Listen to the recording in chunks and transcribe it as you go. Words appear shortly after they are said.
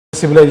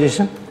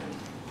civilization.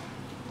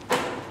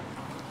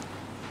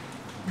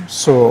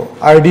 So,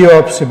 idea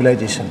of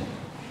civilization,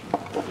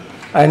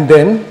 and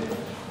then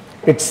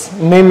its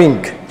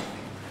naming.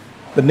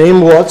 The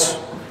name was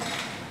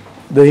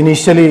the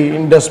initially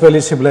Indus Valley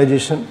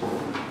civilization,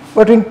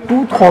 but in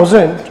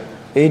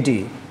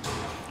 2080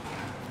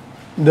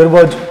 there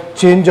was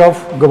change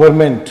of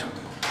government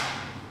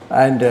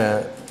and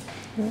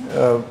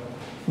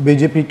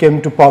BJP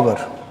came to power.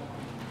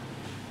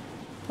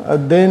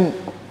 Then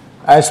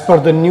as per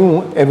the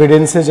new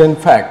evidences and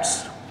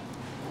facts,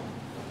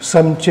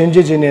 some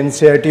changes in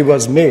NCERT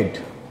was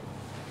made,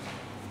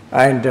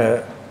 and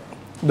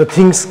the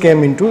things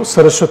came into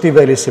Saraswati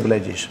Valley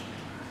civilization.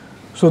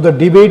 So the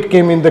debate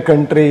came in the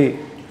country,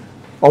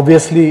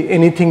 obviously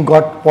anything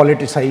got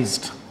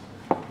politicized.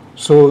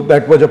 So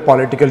that was a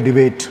political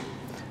debate,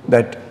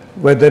 that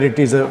whether it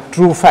is a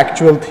true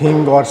factual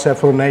thing or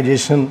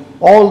saffronization,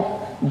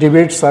 all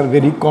debates are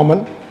very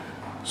common.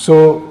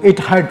 So it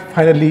had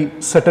finally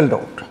settled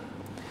out.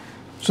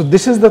 So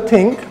this is the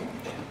thing,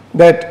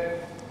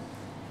 that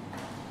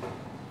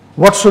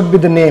what should be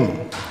the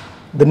name?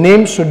 The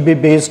name should be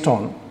based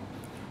on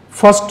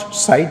first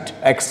site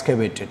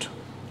excavated.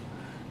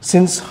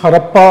 Since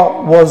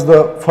Harappa was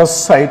the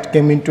first site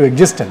came into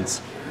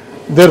existence,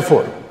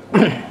 therefore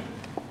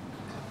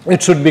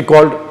it should be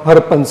called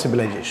Harappan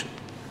civilization.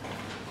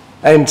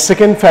 And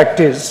second fact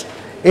is,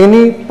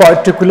 any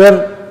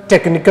particular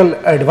technical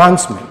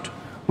advancement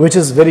which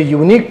is very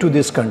unique to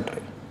this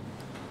country,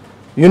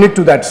 unique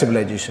to that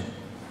civilization,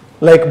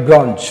 like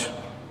bronze,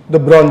 the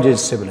Bronze Age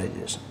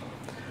civilization.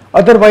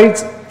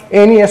 Otherwise,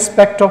 any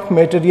aspect of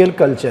material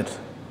culture,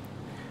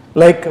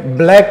 like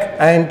black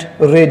and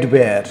red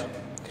ware,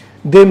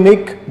 they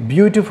make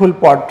beautiful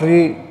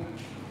pottery.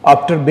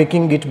 After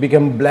baking it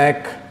become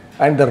black,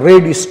 and the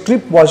red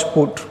strip was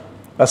put,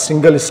 a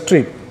single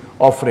strip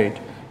of red.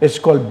 It's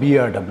called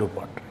BRW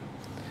pottery.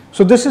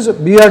 So this is a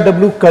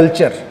BRW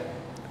culture.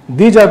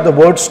 These are the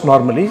words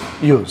normally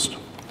used.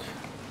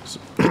 So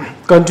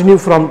continue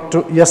from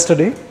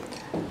yesterday,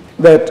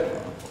 that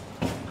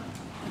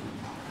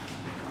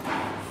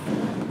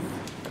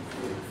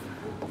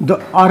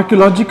the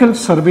Archaeological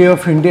Survey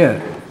of India,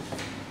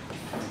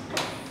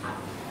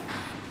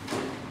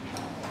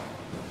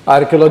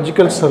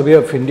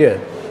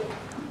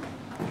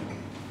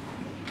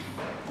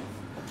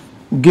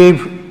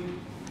 gave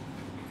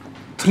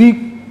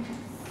 3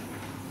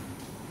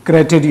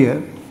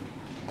 criteria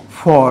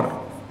for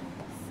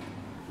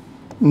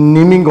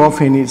naming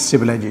of any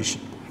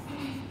civilization.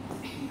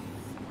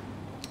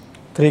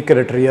 3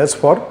 criteria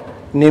for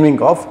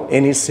naming of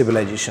any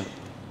civilization.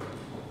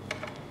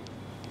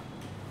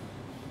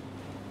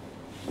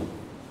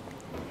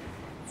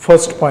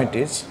 First point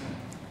is,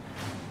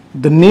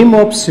 the name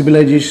of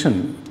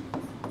civilization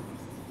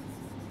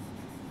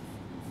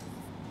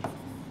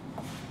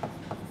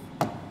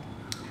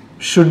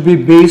should be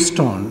based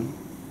on,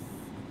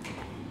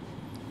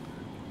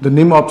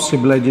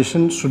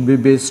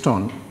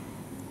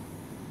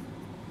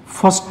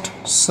 first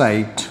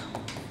site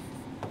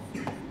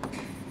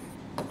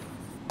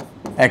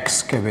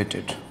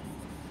excavated.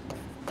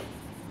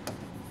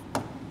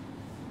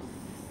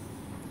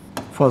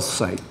 First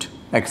site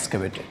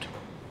excavated.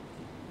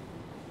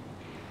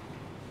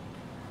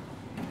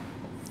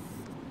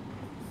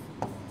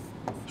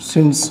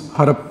 Since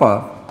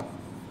Harappa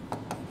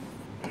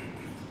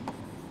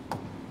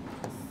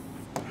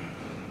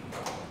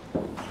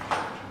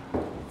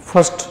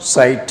first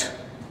site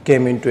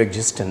came into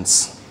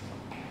existence,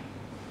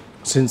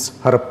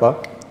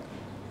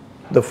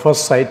 the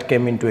first site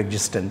came into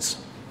existence,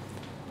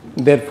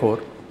 therefore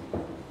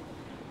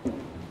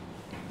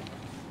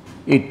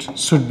it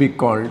should be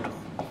called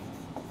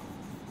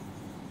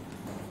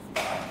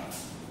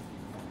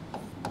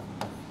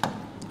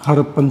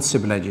Harappan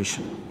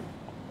civilization.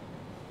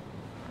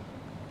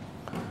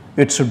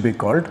 It should be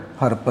called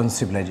Harappan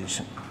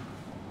civilization.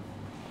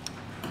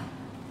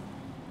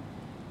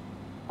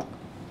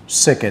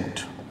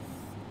 Second,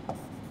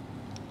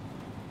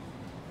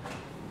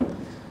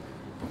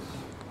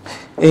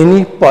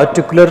 any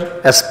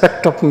particular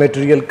aspect of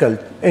material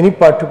culture,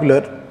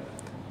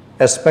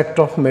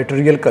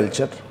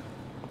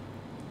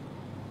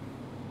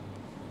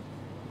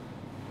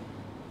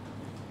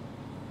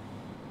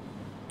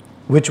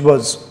 which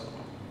was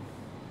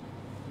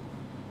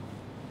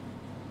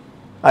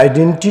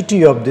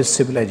identity of this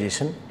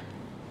civilization,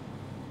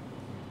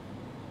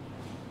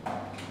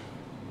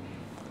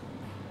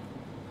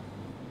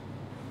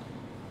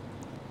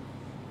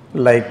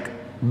 like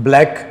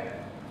black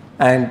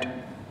and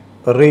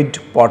red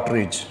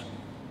potteries,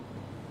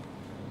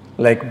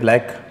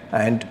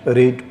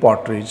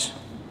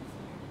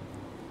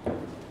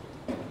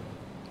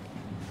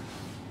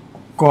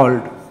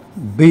 called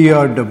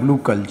BRW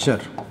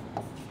culture.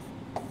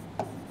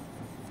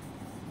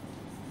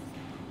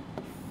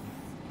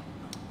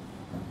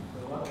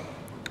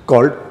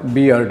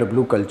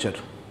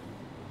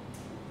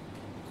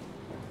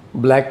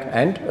 Black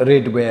and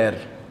red ware.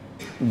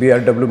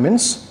 BRW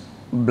means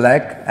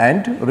black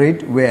and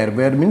red ware.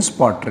 Ware means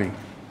pottery.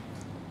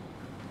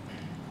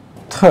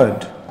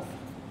 Third,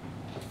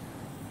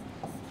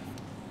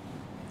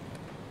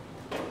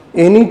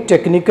 any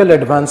technical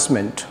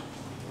advancement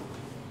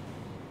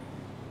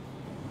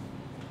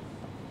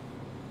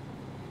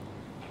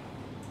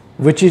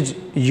which is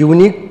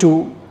unique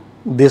to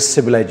this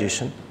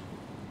civilization,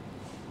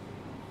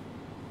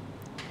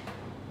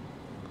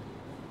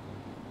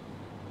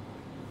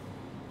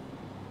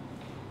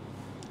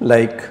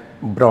 like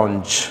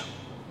bronze.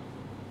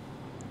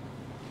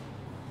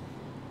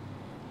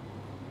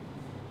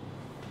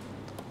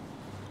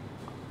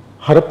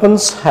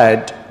 Harappans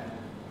had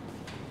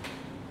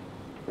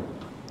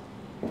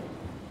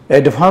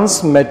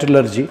advanced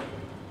metallurgy.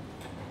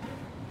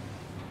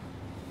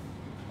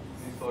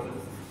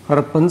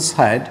 Harappans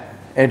had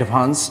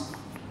advanced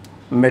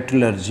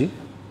metallurgy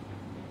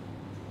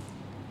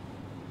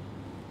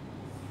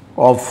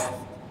of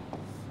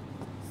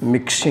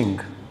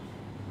mixing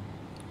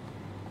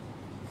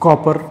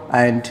copper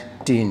and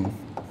tin.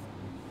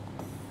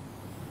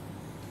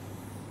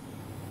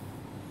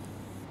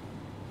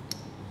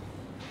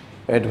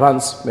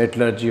 Advanced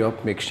metallurgy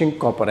of mixing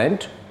copper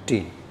and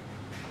tin.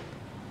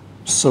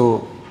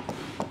 So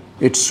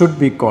it should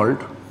be called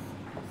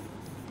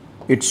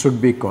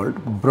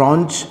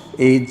Bronze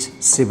Age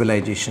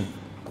civilization.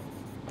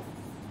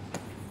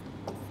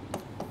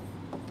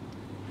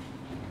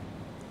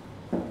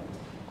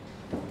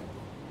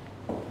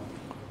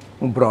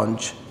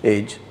 Bronze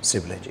Age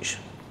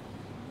civilization.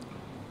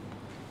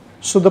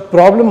 So the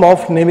problem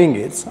of naming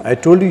is, I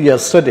told you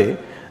yesterday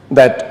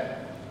that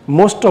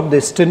most of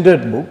the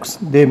standard books,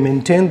 they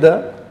maintain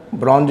the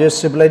Bronze Age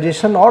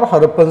civilization or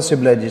Harappan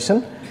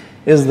civilization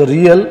is the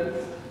real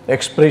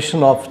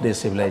expression of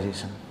this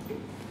civilization.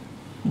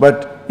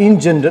 But in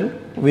general,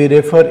 we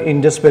refer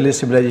Indus Valley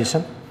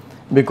civilization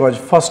because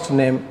first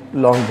name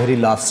long very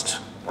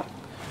last.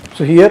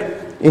 So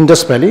here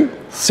Indus Valley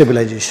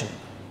civilization.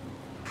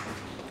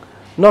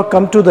 Now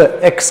come to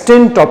the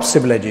extent of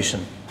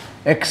civilization.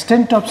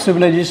 Extent of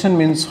civilization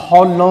means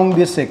how long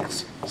this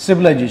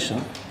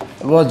civilization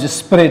was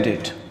spread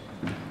it.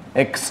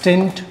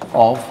 Extent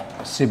of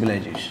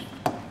civilization.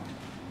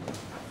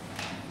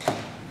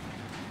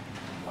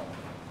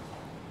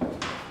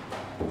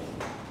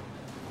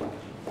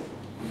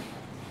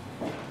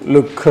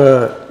 Look,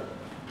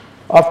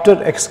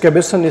 after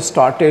excavation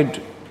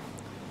started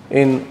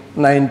in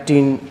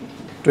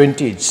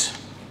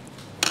 1920s,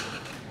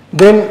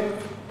 then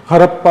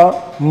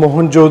Harappa,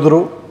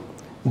 Mohenjo-daro,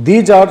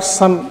 these are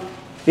some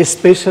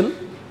special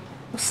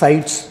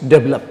sites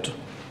developed,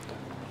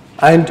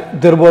 and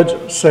there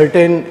was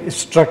certain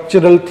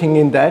structural thing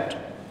in that,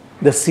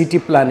 the city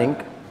planning,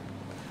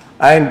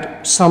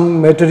 and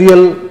some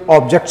material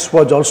objects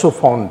was also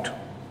found.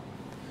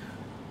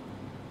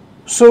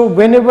 So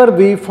whenever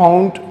we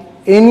found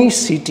any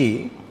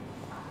city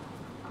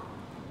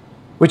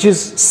which is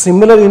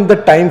similar in the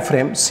time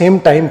frame,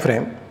 same time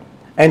frame,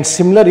 and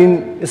similar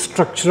in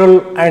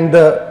structural and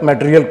the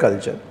material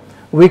culture,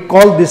 we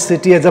call this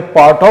city as a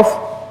part of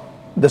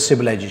the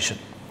civilization.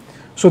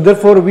 So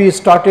therefore we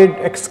started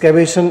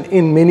excavation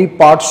in many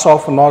parts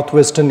of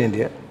northwestern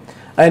India,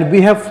 and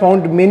we have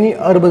found many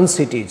urban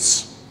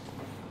cities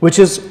which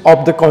is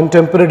of the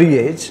contemporary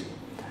age,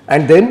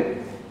 and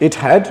then it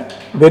had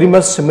very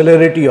much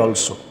similarity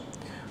also.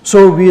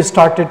 So we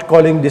started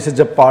calling this as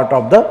a part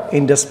of the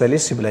Indus Valley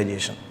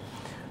civilization.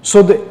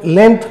 So the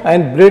length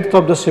and breadth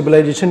of the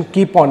civilization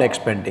keep on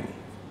expanding.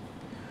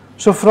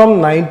 So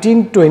from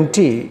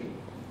 1920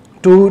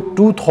 to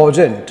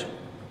 2000,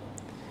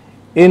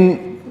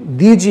 in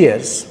these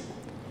years,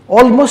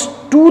 almost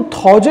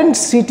 2000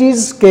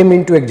 cities came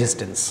into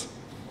existence.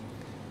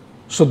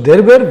 So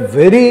there were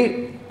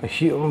very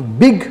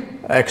big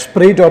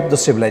spread of the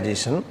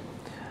civilization,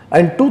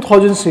 and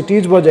 2000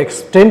 cities was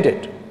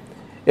extended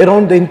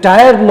around the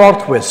entire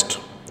northwest,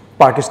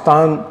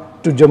 Pakistan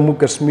to Jammu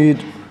Kashmir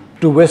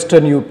to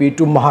western UP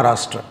to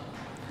Maharashtra,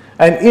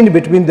 and in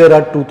between there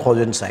are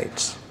 2000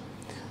 sites.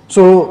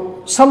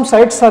 So some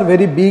sites are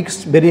very big,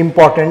 very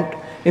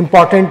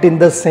important in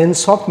the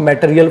sense of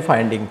material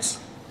findings.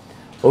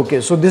 Okay,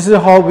 so this is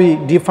how we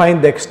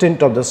define the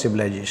extent of the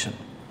civilization.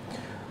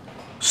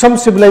 Some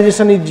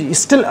civilization is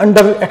still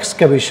under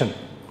excavation,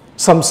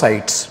 some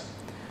sites.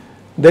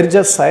 There is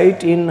a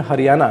site in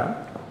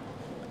Haryana,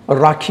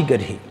 Rakhi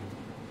Garhi.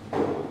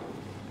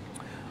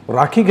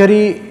 Rakhi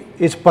Garhi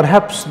is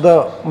perhaps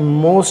the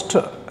most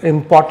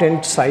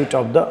important site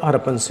of the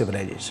Harappan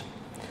civilization,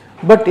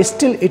 but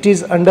still it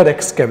is under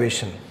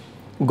excavation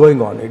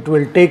going on. It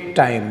will take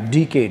time,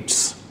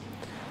 decades,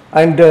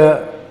 and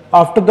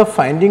after the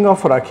finding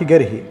of Rakhi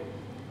Garhi,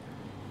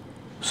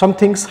 some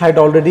things had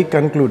already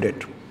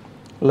concluded,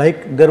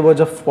 like there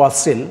was a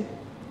fossil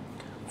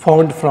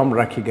found from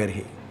Rakhi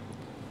Garhi.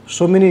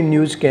 So many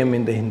news came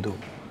in the Hindu,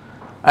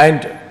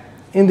 and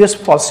in this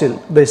fossil,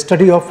 the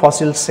study of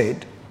fossils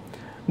said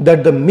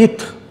that the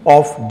myth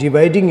of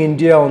dividing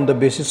India on the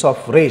basis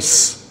of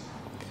race,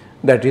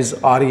 that is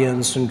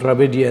Aryans and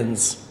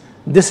Dravidians,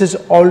 this is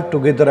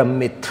altogether a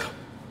myth,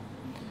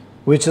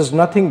 which is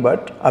nothing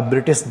but a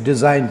British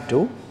design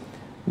to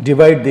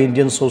divide the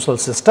Indian social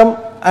system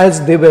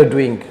as they were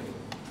doing.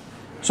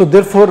 So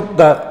therefore,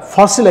 the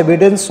fossil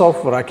evidence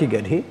of Rocky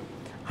Gadhi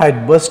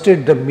had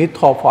busted the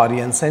myth of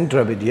Aryans and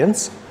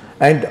Dravidians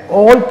and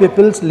all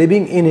peoples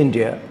living in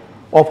India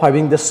of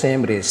having the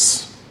same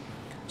race.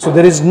 So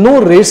there is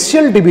no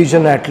racial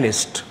division at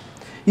least.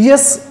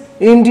 Yes,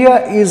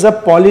 India is a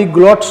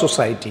polyglot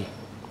society,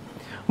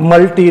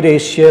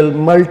 multiracial,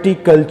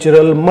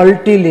 multicultural,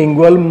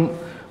 multilingual,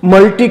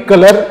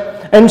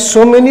 multicolor, and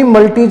so many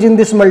multis in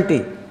this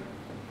multi.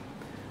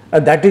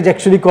 That is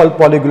actually called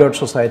polyglot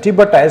society,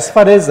 but as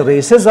far as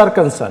races are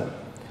concerned,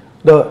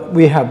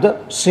 we have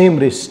the same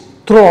race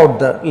throughout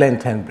the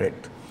length and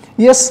breadth.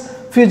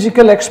 Yes,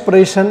 physical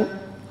expression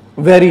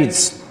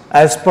varies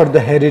as per the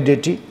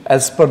heredity,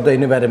 as per the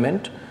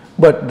environment,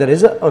 but there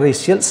is a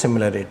racial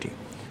similarity.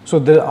 So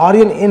the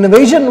Aryan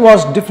invasion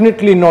was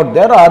definitely not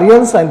there.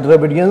 Aryans and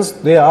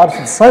Dravidians, they are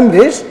same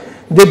race,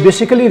 they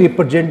basically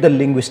represent the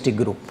linguistic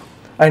group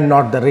and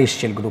not the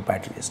racial group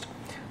at least.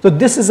 So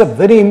this is a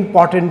very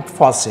important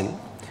fossil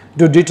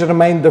to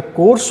determine the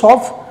course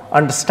of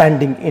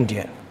understanding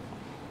India.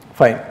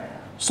 Fine.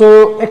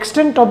 So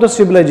extent of the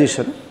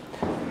civilization,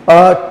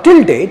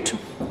 till date,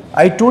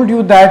 I told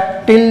you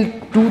that till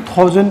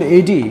 2000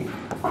 AD,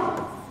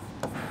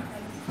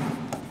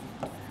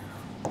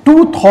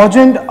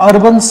 2000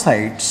 urban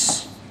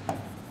sites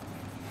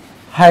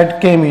had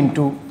came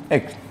into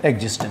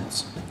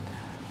existence.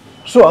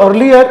 So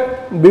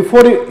earlier,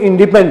 before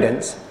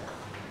independence,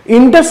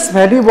 Indus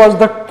Valley was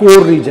the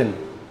core region,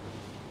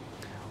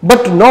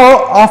 but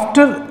now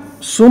after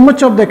so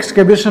much of the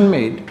excavation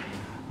made,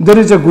 there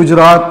is a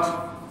Gujarat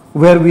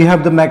where we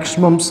have the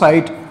maximum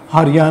site,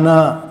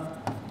 Haryana,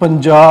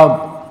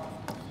 Punjab,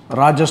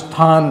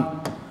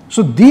 Rajasthan.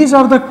 So these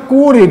are the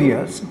core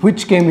areas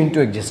which came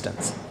into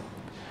existence.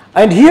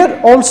 And here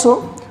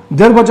also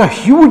there was a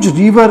huge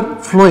river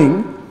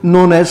flowing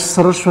known as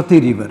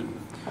Saraswati river,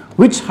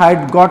 which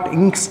had got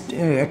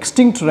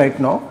extinct right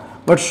now.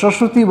 But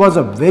Saraswati was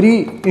a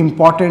very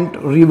important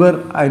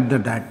river at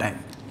that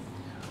time.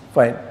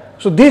 Fine.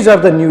 So these are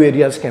the new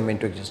areas came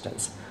into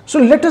existence. So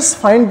let us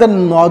find the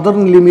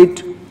northern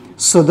limit,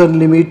 southern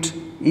limit,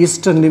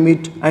 eastern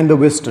limit and the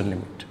western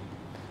limit.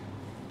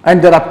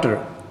 And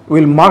thereafter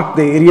we will mark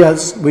the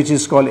areas which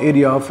is called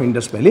area of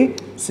Indus Valley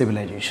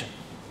civilization.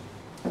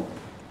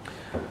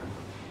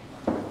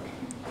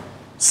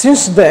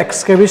 Since the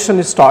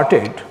excavation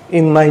started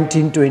in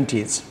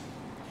 1920s,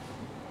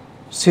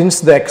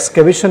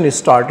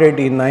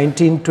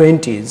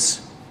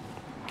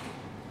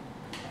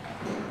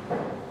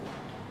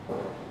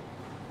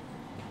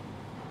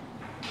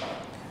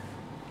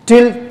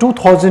 till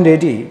 2000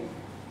 AD,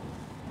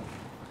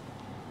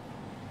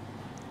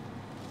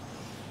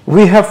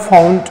 we have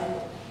found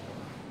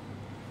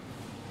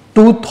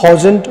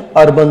 2000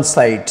 urban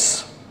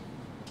sites.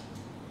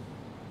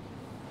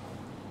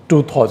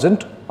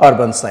 2000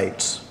 urban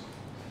sites.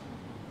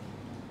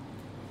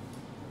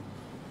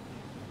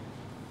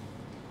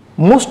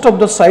 Most of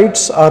the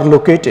sites are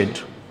located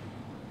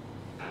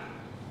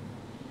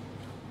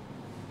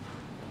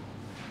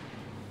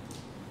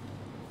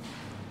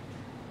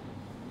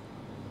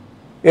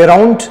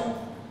around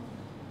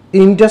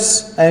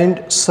Indus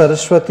and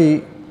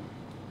Saraswati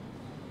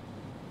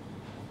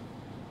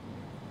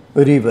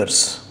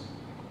rivers,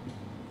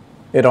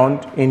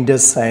 around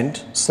Indus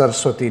and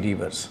Saraswati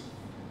rivers.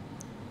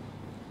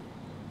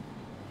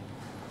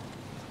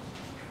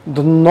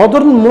 The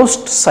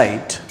northernmost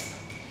site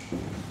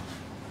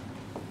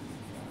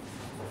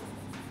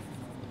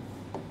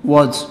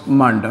was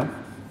Manda.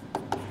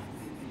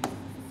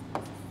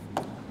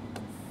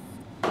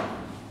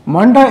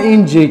 Manda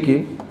in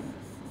JK,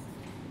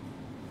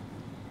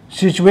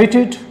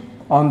 situated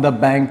on the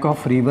bank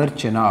of river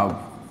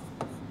Chenab.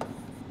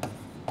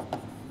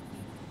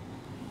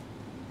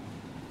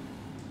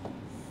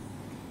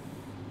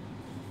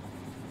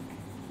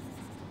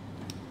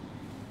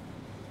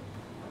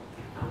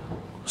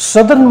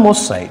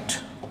 Southernmost site,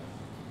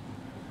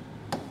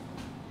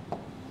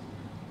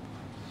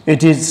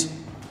 it is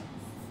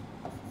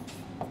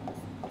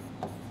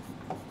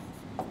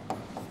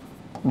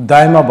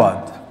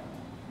Daimabad.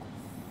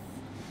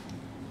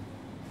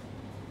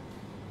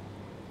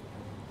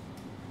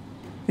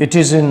 It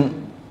is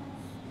in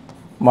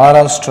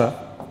Maharashtra,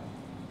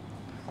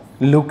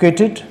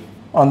 located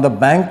on the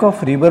bank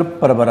of river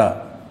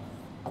Parvara.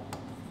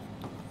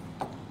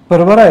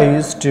 Parvara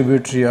is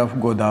tributary of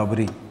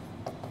Godavari.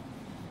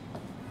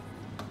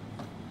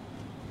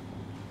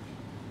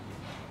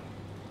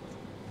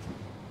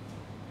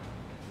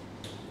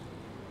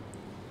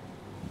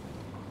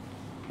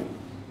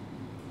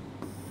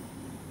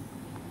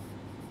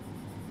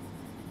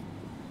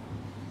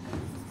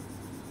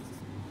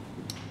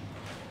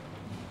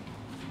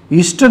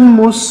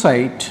 Easternmost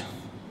site,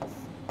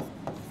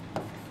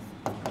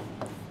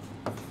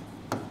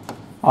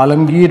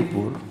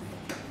 Alamgirpur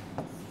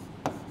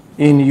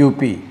in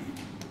UP.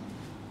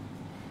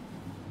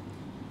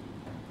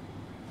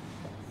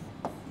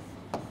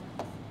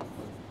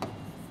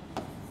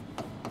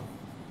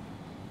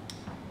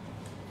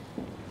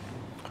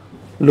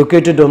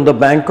 located on the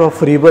bank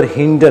of river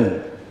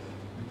Hindon.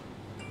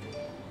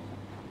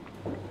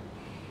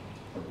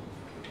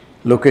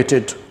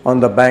 Located on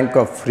the bank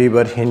of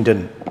river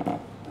Hindon.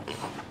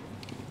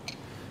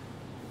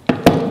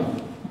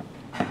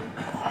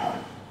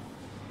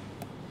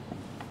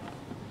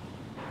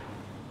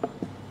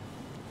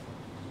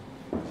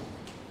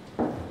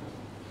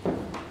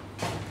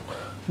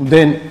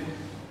 Then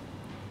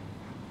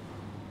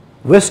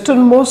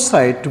westernmost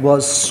site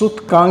was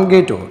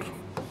Sutkangetor.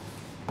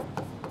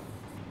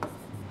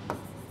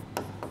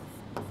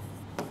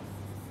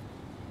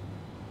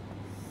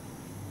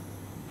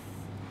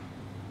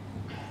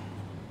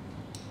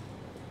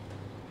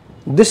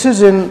 This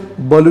is in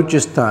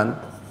Baluchistan.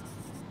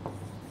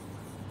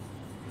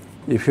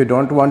 If you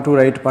don't want to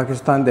write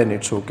Pakistan, then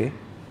it's okay.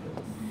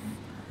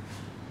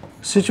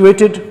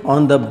 Situated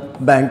on the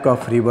bank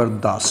of river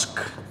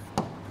Dask,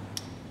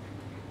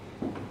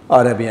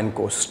 Arabian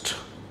coast.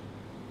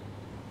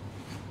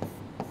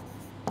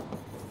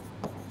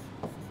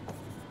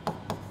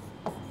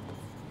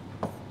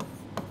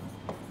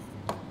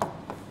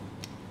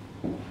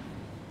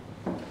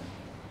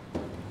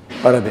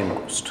 Arabian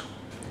coast.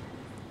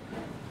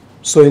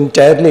 So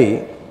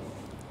entirely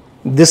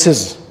this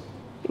is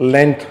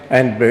length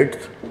and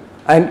breadth,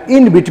 and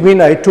in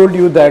between I told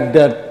you that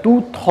there are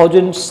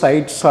 2000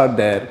 sites are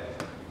there,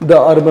 the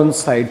urban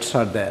sites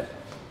are there.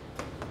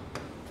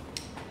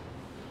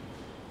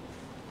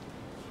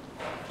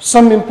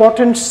 Some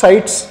important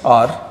sites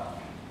are,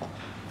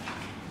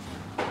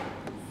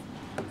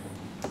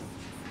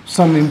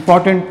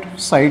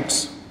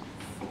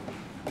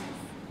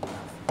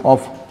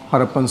 of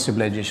Harappan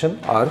civilization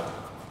are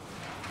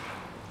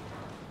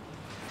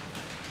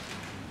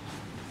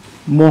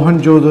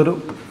Mohenjo-daro,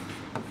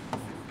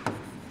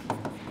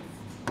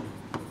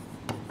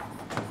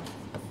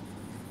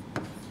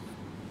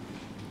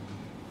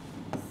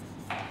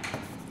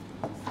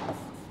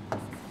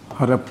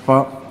 Harappa,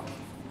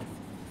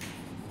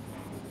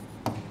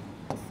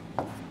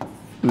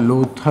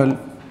 Lothal,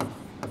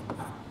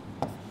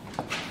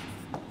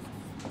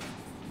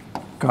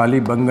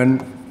 Kalibangan,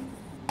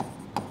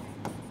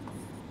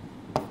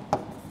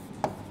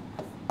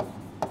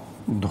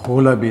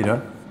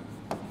 Dholabira,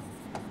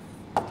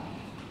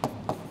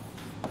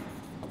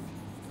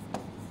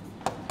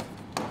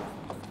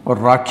 or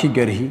Rakhi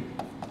Garhi,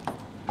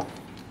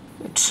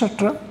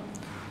 etc.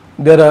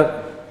 There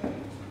are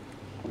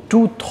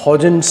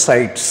 2000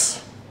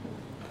 sites.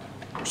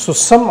 So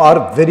some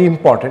are very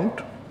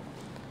important.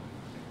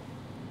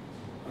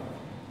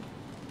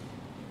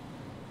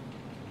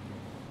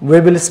 We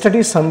will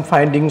study some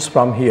findings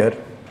from here,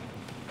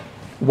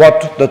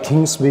 what the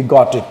things we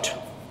got it.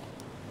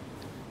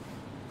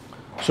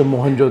 So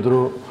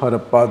Mohenjo-daro,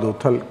 Harappa,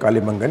 Lothal,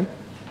 Kalibangan,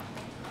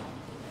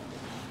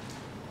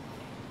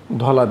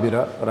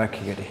 Dholabira,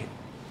 Rakhi Garhi.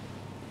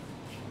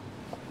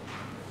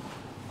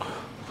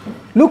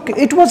 Look,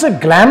 it was a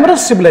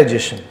glamorous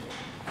civilization.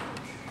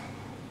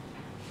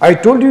 I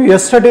told you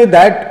yesterday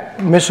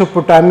that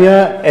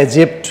Mesopotamia,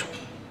 Egypt,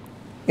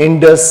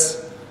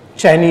 Indus,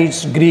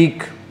 Chinese,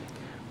 Greek,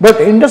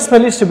 but Indus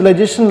Valley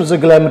civilization was a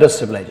glamorous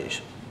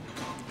civilization.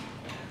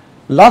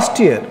 Last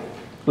year,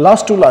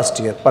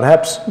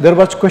 perhaps, there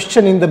was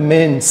question in the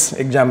mains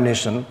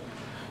examination,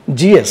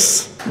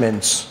 GS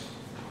mains,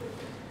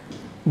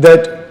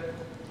 that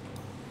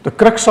the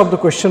crux of the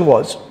question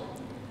was,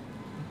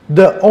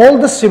 all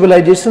the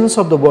civilizations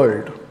of the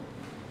world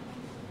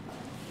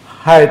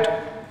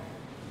had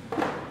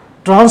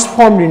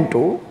transformed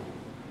into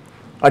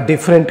a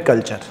different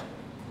culture,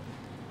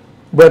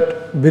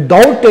 but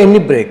without any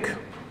break,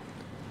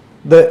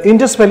 the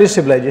Indus Valley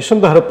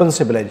civilization, the Harappan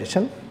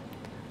civilization,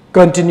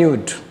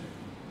 continued.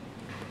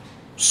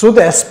 So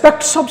the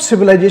aspects of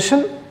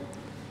civilization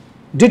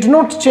did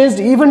not change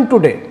even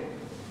today,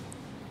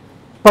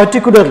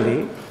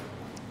 particularly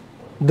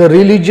the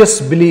religious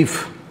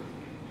belief,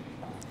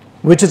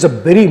 which is a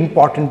very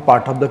important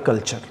part of the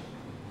culture.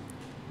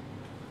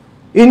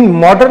 In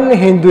modern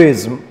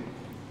Hinduism,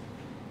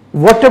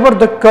 whatever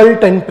the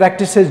cult and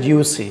practices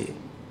you see,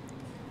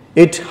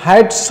 it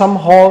had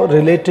somehow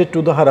related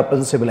to the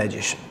Harappan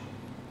civilization.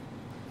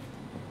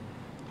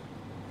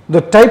 The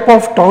type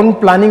of town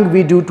planning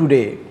we do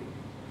today,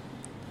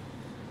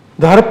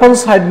 the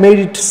Harappans had made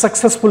it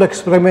successful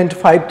experiment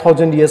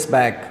 5000 years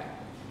back.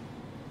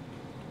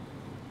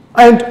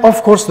 And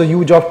of course the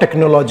use of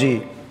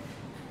technology,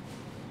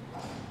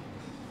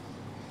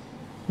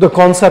 the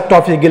concept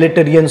of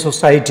egalitarian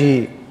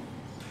society,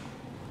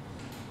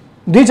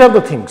 these are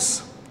the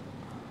things.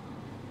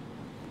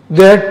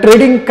 There are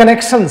trading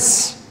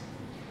connections,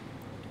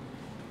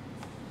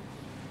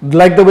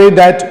 like the way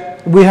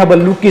that we have a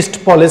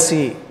Lookist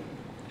policy,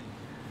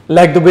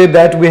 like the way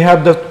that we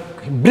have the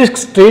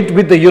brisk trade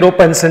with the Europe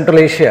and Central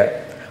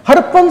Asia.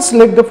 Harappans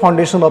laid the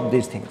foundation of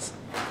these things.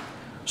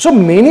 So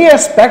many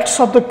aspects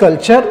of the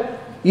culture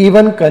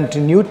even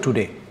continue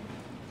today.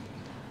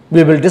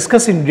 We will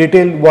discuss in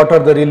detail what are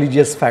the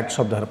religious facts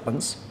of the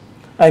Harappans,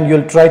 and you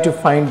will try to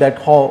find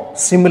that how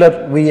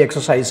similar we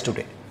exercise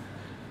today.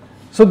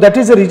 So that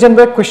is the reason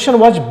the question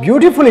was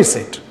beautifully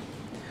set.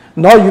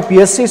 Now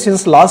UPSC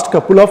since last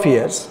couple of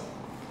years,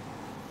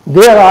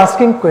 they are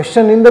asking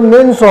question in the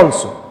mains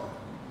also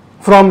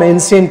from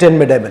ancient and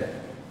medieval.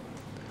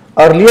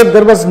 Earlier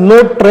there was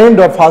no trend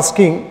of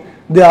asking,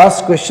 they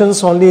asked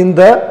questions only in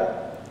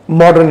the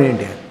modern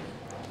India,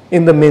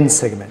 in the main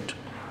segment.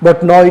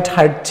 But now it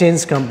had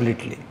changed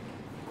completely.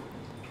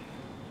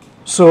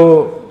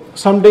 So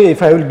someday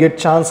if I will get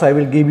chance, I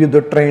will give you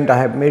the trend. I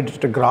have made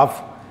it a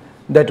graph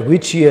that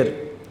which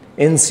year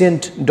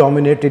ancient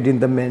dominated in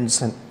the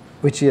mains and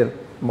which year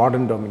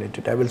modern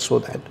dominated. I will show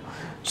that.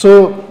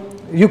 So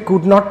you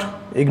could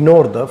not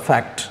ignore the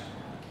fact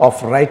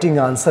of writing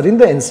answer in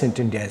the ancient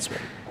India as well.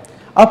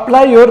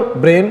 Apply your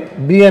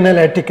brain, be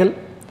analytical,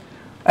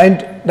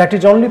 and that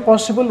is only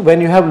possible when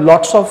you have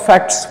lots of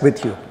facts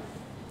with you,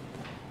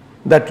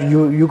 that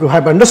you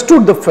have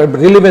understood the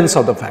relevance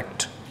of the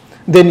fact.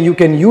 Then you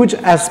can use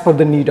as per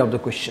the need of the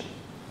question.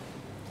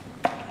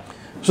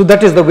 So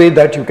that is the way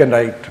that you can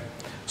write.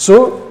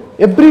 So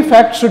every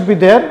fact should be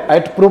there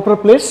at proper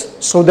place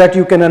so that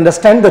you can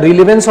understand the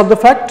relevance of the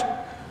fact,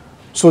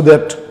 so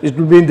that it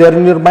will be there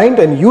in your mind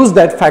and use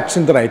that facts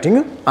in the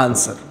writing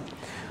answer.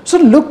 So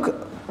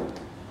look,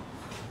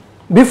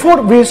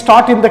 before we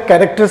start in the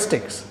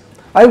characteristics,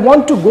 I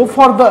want to go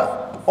for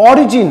the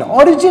origin.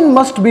 Origin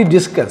must be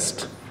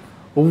discussed.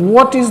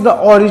 What is the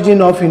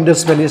origin of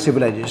Indus Valley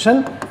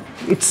civilization?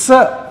 It's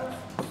a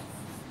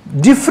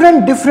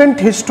different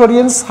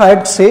historians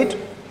had said.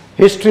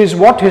 History is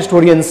what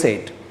historians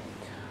said.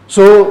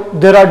 So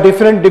there are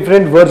different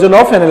version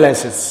of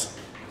analysis.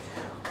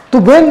 So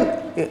when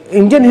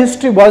Indian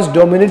history was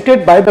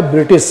dominated by the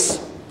British,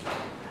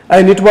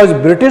 and it was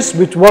British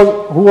who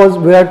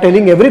were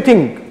telling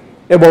everything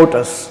about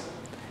us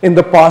in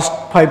the past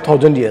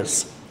 5,000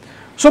 years.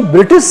 So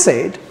British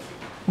said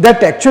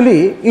that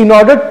actually in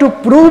order to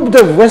prove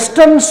the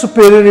Western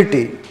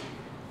superiority,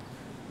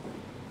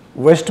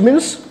 West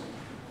means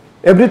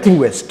everything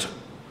West.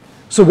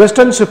 So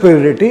Western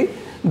superiority,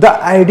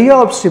 the idea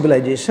of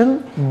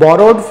civilization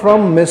borrowed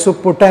from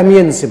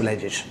Mesopotamian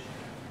civilization.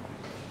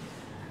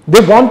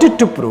 They wanted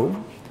to prove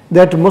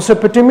that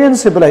Mesopotamian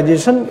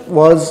civilization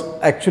was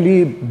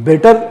actually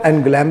better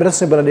and glamorous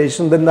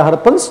civilization than the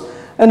Harappans,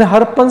 and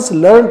Harappans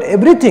learned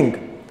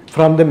everything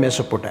from the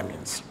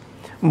Mesopotamians.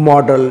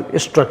 Model,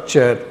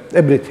 structure,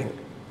 everything.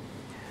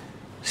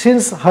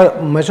 Since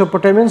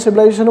Mesopotamian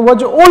civilization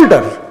was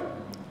older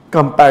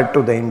compared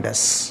to the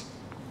Indus.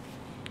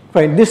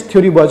 Fine, this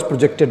theory was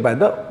projected by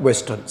the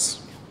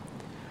Westerns.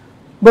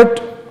 But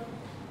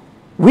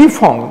we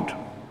found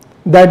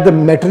that the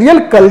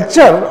material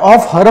culture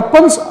of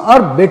Harappans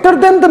are better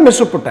than the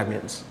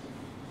Mesopotamians.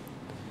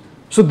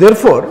 So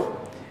therefore,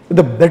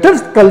 the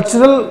better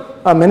cultural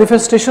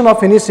manifestation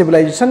of any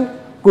civilization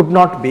could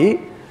not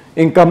be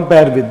in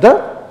compare with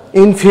the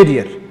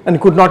inferior and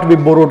could not be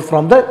borrowed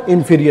from the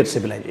inferior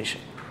civilization.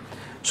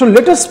 So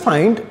let us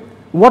find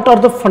what are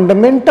the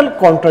fundamental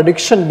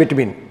contradiction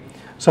between.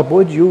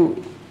 Suppose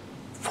you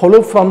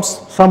follow from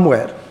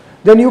somewhere,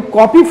 then you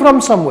copy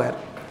from somewhere.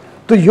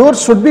 So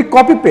yours should be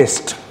copy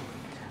paste.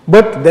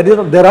 But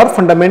there are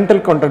fundamental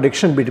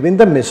contradiction between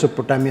the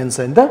Mesopotamians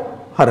and the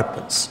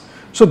Harappans.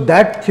 So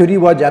that theory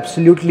was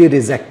absolutely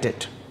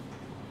rejected.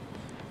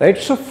 Right?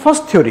 So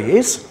first theory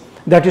is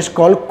that is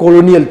called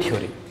colonial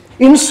theory.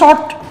 In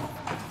short,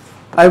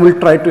 I will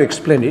try to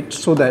explain it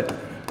so that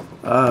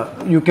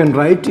you can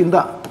write in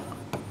the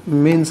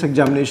mains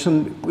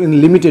examination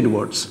in limited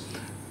words.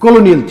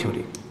 Colonial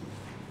theory.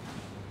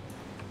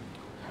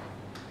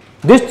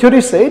 This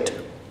theory said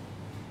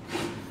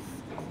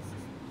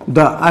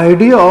the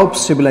idea of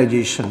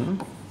civilization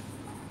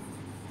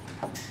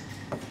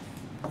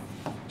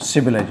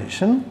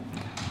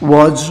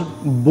was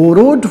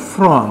borrowed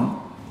from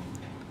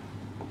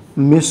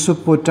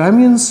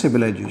Mesopotamian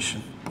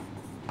civilization.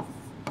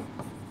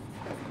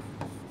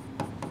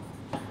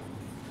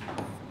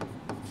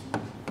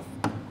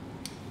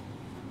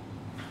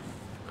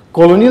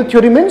 Colonial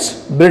theory means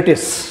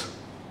British.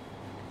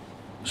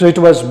 So it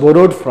was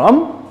borrowed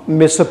from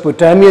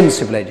Mesopotamian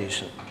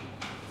civilization.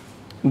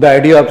 The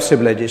idea of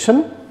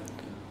civilization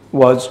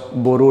was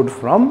borrowed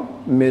from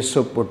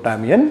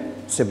Mesopotamian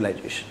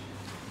civilization.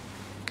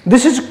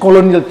 This is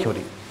colonial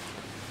theory.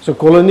 So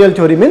colonial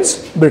theory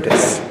means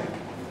British.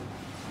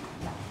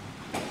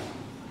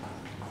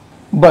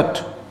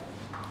 But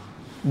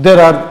there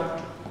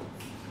are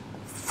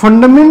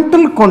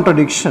fundamental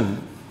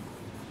contradiction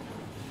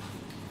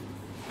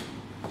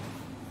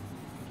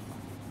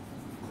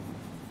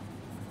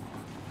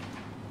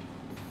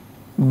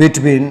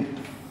between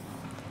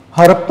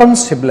Harappan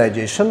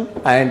civilization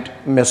and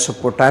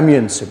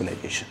Mesopotamian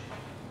civilization.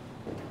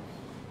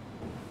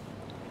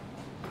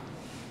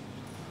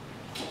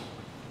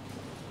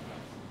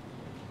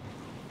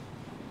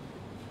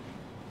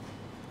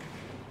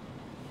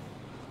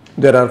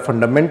 There are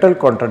fundamental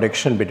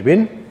contradiction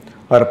between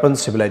Harappan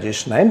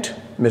civilization and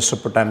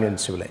Mesopotamian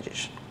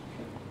civilization.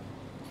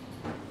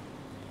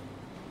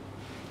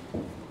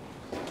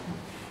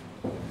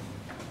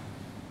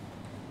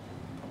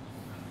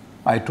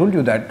 I told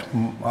you that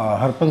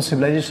Harappan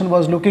civilization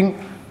was looking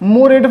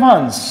more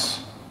advanced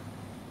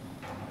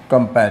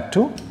compared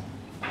to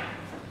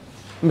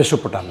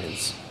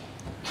Mesopotamians.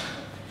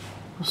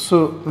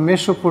 So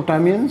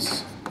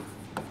Mesopotamians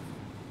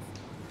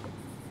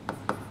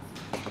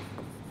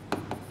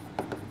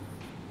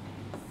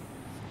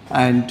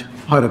and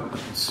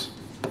Harappans.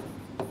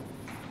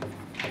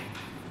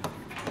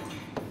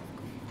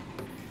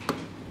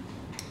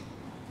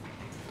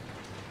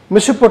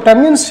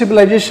 Mesopotamian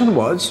civilization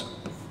was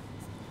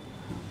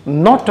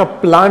not a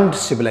planned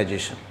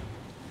civilization.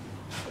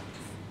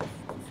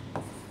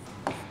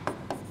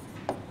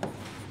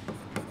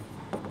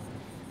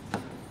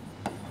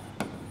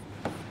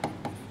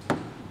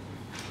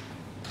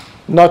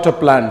 Not a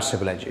planned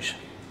civilization.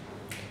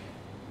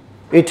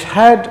 It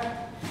had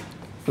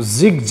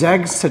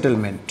zigzag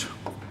settlement.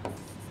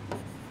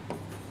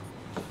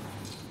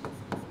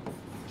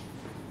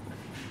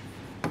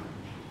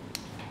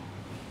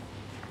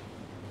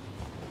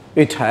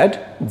 It had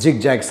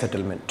zigzag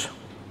settlement.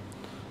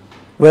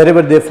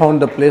 Wherever they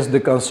found the place, they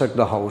construct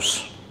the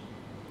house.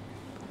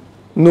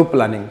 No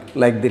planning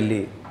like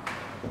Delhi.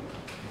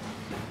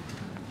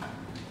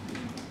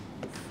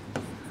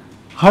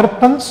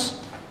 Harappans,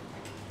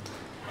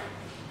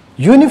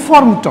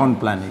 uniform town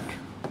planning.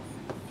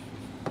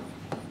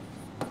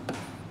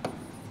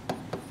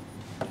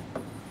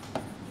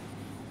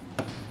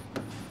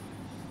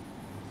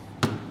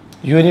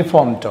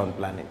 Uniform town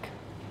planning.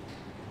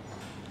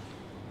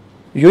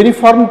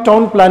 Uniform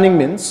town planning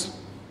means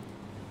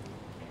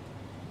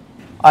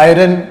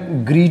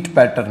iron grid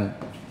pattern.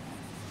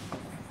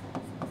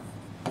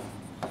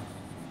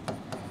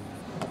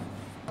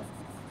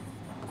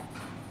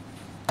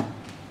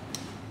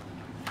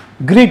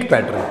 Grid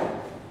pattern.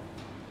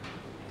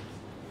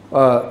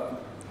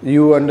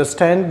 You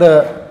understand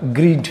the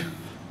grid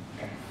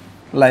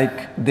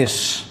like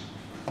this.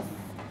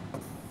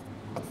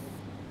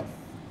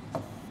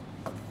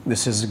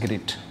 This is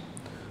grid.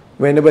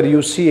 Whenever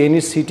you see any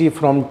city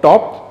from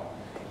top,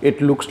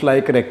 it looks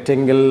like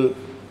rectangle,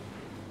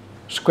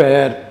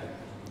 square.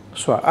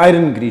 So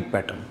iron grid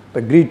pattern,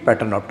 the grid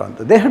pattern of town.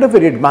 They had a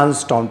very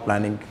advanced town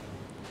planning.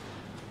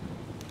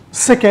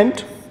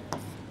 Second,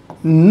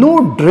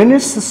 no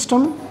drainage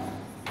system.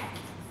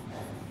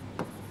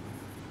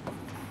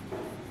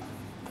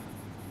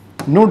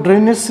 No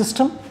drainage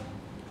system.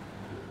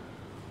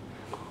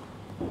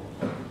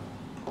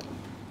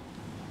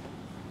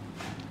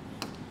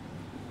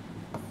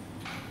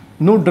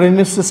 No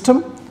drainage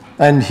system,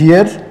 and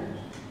here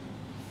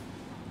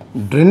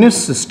drainage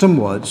system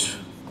was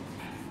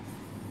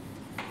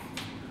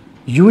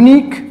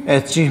unique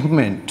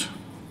achievement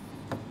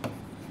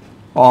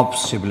of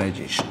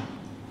civilization.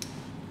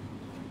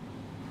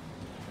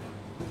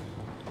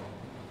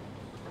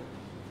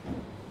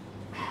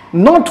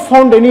 Not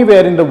found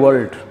anywhere in the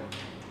world.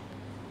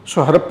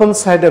 So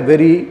Harappans had a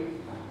very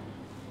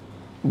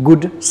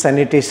good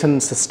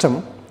sanitation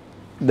system.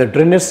 The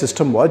drainage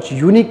system was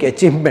unique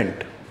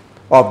achievement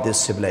of this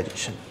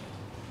civilization.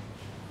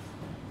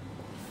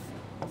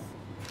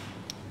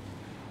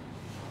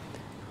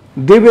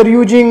 They were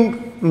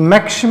using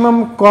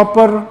maximum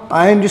copper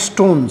and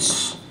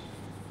stones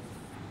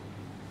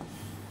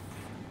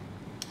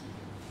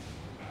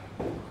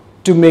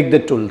to make the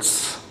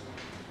tools.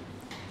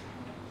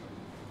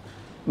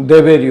 They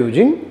were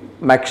using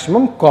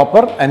maximum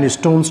copper and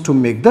stones to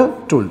make the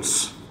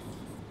tools.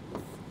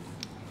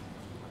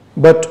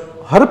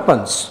 But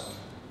Harappans,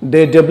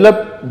 they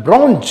developed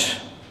bronze.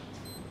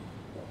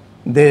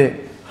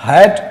 They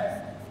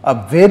had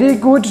a very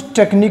good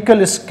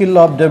technical skill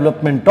of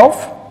development of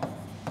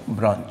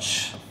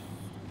bronze.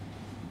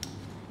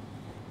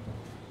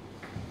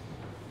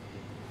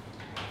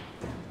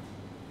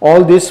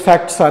 All these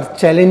facts are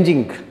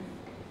challenging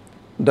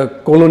the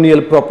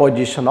colonial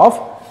proposition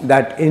of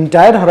that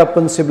entire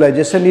Harappan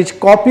civilization is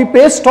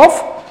copy-paste of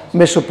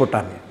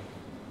Mesopotamia.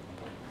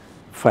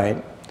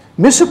 Fine.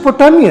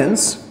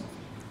 Mesopotamians,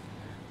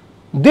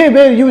 they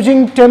were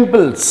using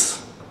temples.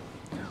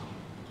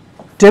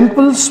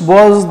 Temples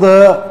was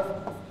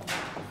the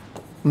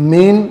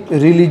main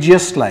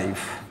religious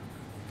life.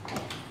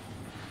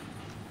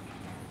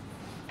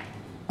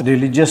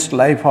 Religious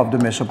life of the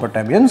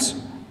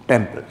Mesopotamians,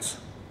 temples.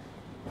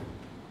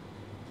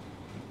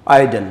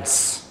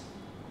 Idols.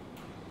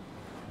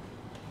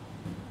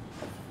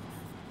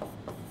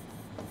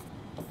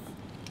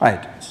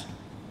 Idols.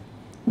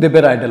 They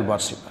were idol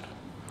worshipper.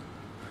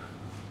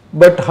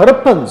 But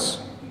Harappans,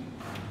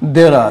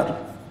 there are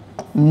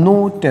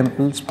no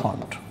temples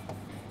found.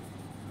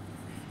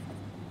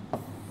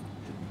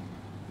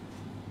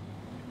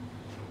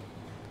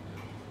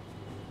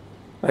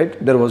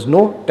 Right? There was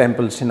no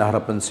temples in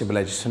Harappan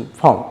civilization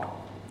found.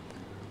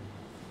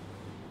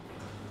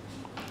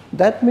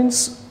 That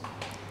means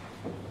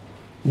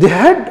they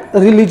had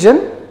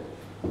religion,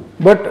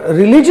 but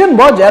religion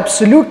was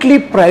absolutely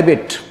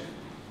private.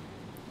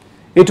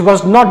 It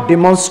was not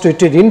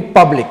demonstrated in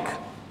public.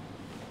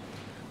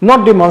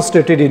 Not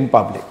demonstrated in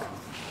public.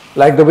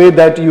 Like the way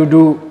that you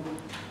do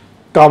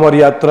Kamar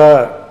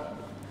Yatra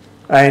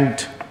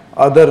and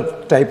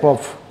other type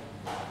of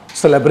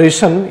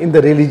celebration in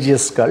the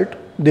religious cult,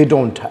 they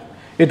don't have.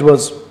 It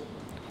was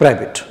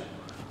private.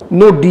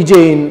 No DJ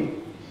in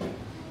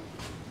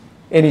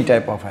any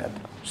type of Hayat.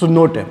 So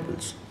no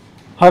temples.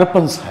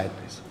 Harappans had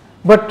this.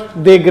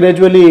 But they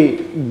gradually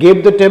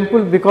gave the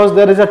temple because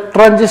there is a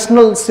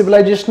transitional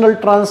civilizational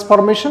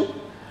transformation,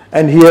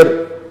 and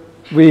here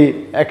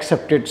we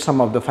accepted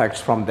some of the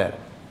facts from there.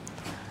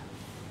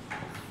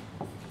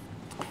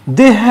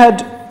 They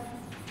had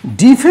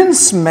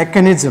defense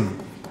mechanism.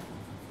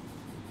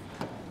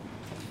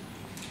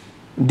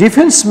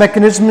 Defense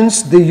mechanism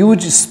means they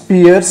use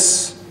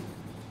spears,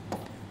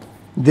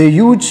 they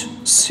use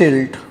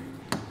shield,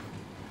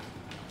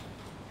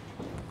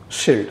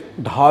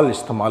 ढाल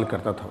इस्तेमाल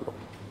करता था लोग,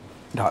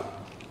 ढाल,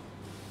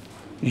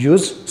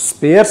 use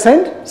spears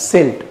and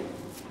shield,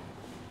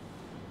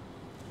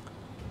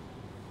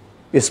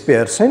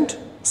 spears and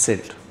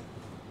shield.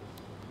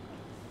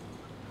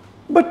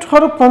 But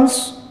Harappans,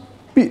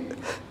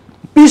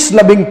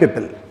 peace-loving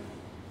people,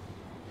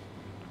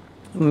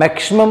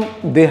 maximum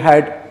they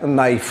had a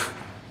knife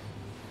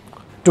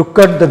to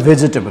cut the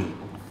vegetable.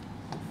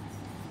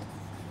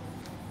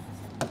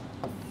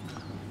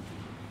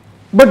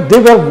 But they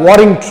were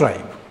warring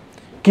tribe,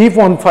 keep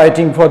on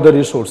fighting for the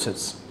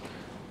resources.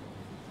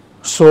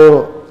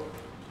 So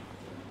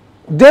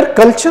their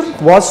culture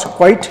was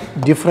quite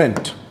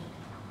different.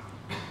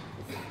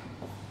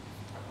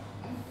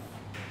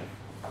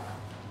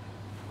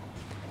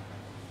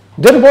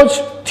 There was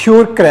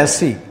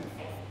theocracy.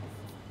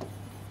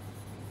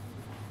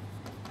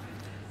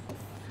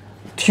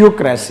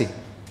 Theocracy.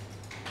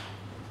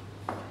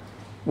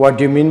 What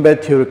do you mean by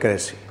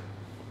theocracy?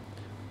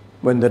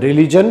 When the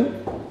religion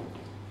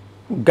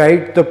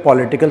guide the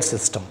political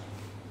system.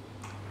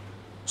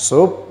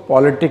 So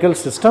political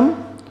system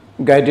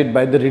guided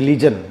by the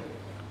religion.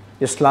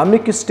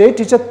 Islamic state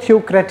is a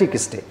theocratic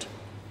state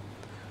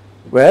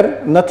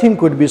where nothing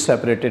could be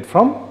separated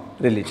from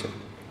religion.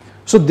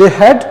 So they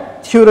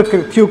had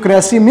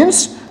theocracy,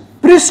 means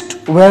priests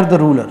were the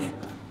ruler.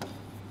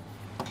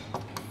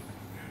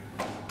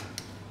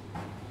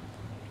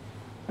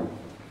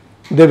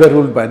 They were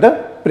ruled by the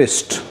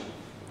priest.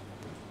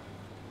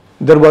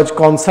 There was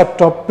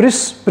concept of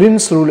priest ruling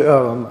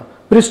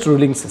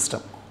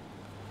system,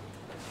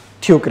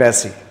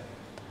 theocracy.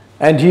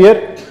 And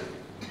here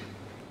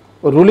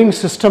ruling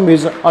system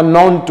is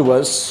unknown to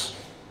us.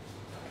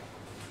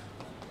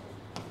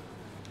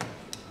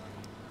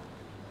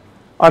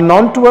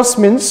 Unknown to us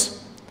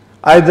means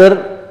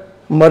either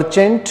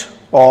merchant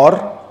or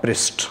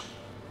priest.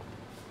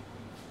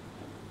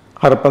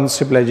 Harappan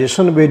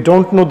civilization, we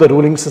don't know the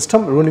ruling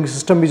system. Ruling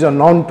system is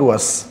unknown to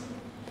us.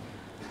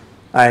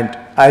 And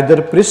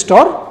either priest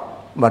or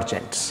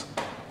merchants.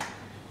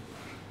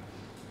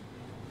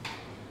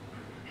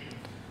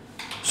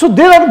 So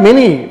there are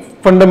many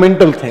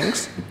fundamental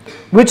things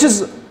which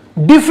is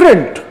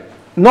different,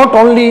 not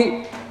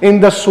only in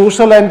the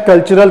social and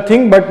cultural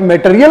thing, but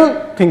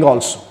material thing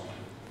also.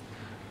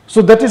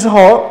 So that is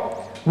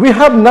how we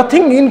have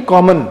nothing in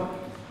common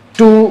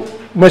to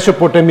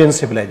Mesopotamian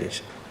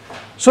civilization.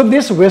 So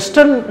these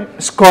Western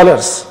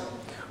scholars,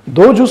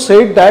 those who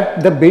said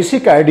that the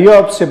basic idea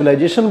of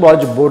civilization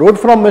was borrowed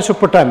from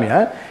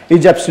Mesopotamia,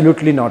 is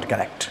absolutely not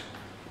correct.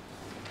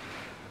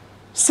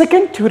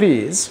 Second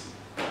theory is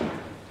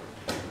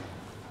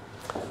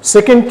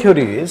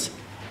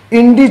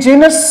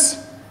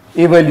indigenous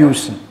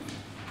evolution.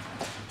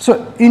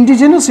 So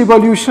indigenous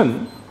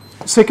evolution,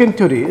 second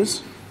theory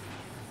is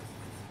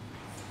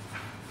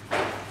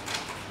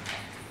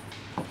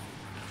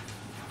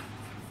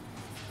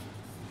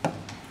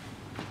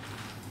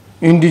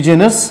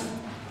indigenous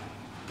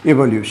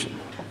evolution.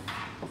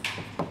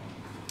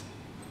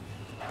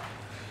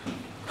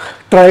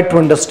 Try to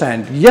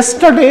understand.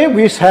 Yesterday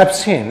we have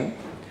seen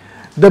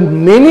the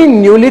many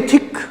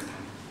Neolithic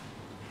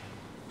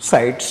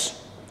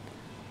sites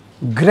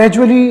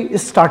gradually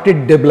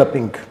started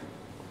developing.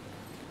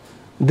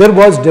 There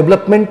was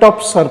development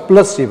of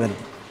surplus even.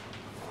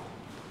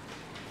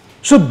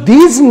 So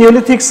these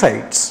Neolithic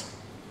sites,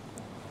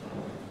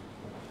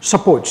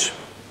 suppose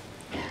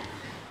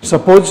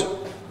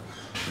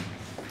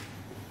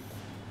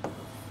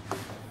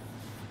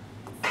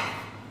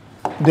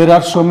there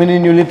are so many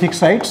Neolithic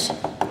sites.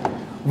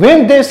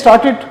 When they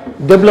started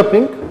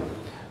developing,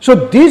 so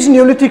these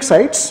Neolithic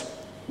sites,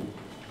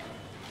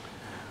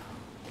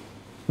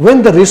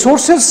 when the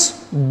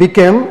resources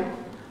became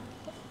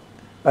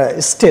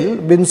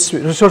when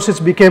resources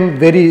became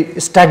very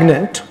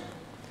stagnant,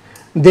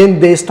 then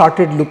they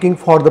started looking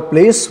for the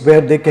place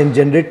where they can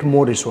generate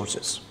more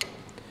resources.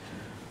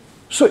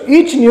 So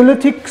each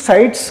Neolithic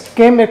sites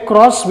came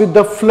across with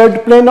the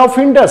floodplain of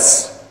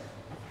Indus.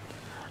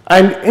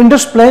 And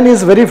Indus plain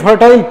is very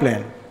fertile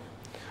plain.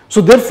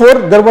 So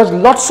therefore there was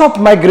lots of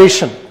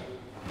migration.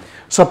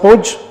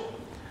 Suppose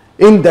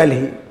in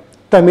Delhi,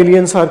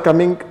 Tamilians are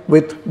coming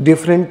with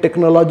different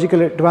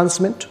technological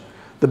advancement.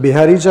 The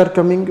Biharis are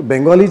coming,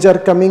 Bengalis are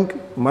coming,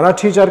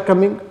 Marathis are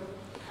coming,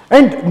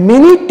 and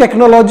many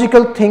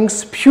technological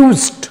things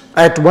fused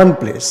at one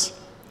place.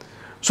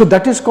 So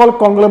that is called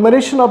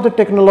conglomeration of the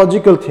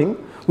technological thing,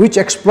 which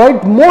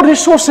exploit more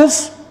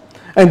resources,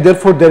 and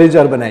therefore there is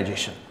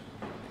urbanization.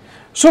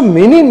 So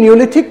many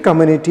Neolithic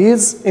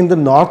communities in the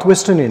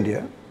northwestern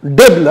India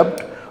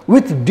developed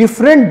with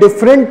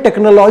different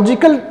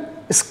technological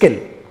skill,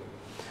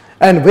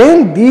 and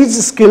when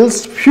these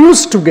skills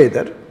fuse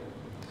together,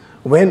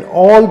 when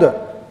all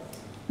the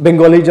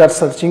Bengalis are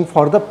searching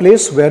for the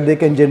place where they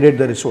can generate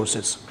the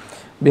resources,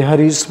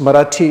 Biharis,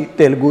 Marathi,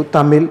 Telugu,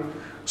 Tamil,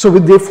 so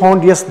they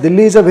found yes,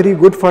 Delhi is a very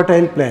good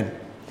fertile plain,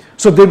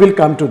 so they will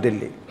come to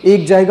Delhi.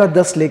 Ek jayega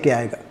 10 leke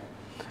aayega,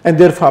 and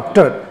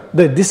therefore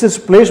this is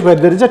place where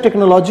there is a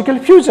technological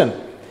fusion,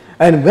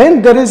 and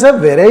when there is a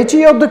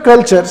variety of the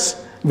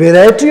cultures,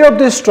 variety of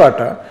the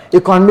strata,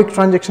 economic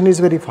transaction is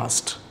very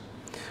fast.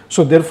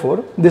 So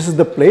therefore, this is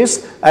the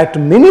place, at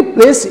many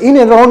places in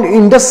around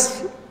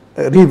Indus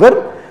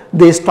river,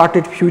 they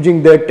started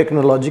fusing their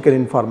technological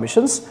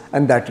informations,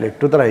 and that led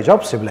to the rise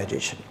of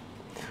civilization.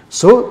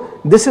 So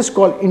this is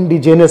called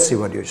indigenous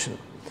evolution,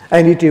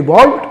 and it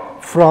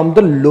evolved from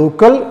the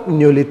local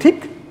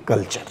Neolithic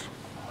culture.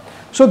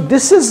 So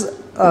this is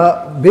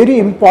a very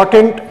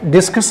important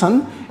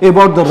discussion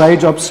about the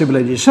rise of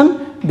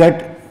civilization,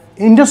 that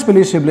Indus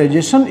Valley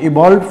civilization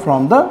evolved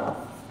from the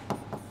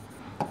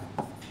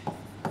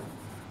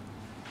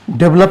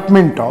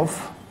development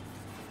of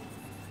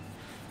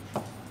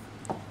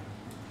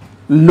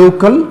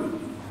local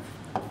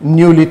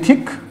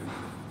Neolithic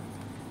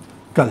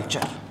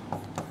culture.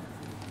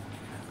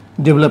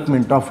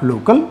 Development of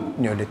local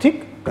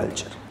Neolithic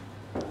culture.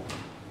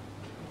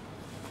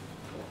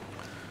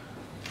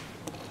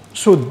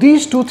 So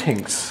these two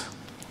things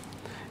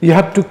you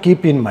have to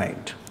keep in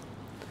mind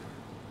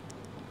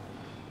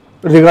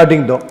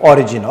regarding the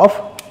origin of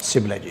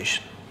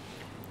civilization.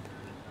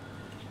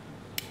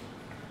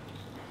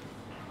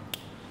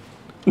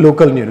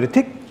 Local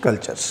Neolithic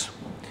cultures.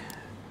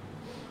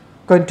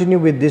 Continue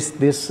with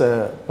this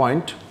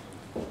point.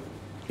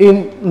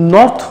 In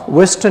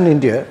northwestern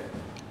India,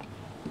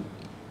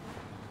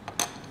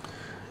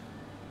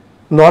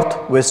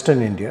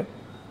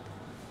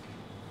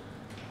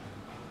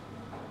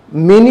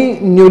 many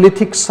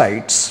Neolithic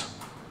sites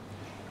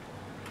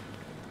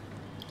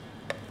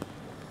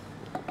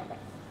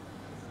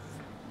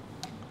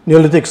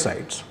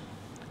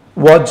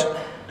was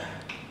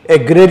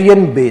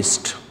agrarian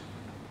based,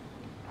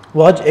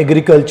 was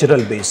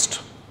agricultural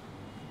based.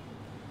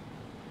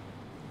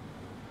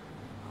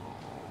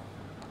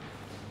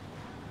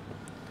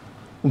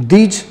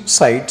 These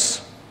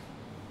sites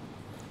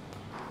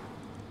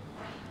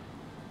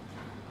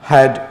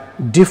had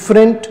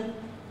different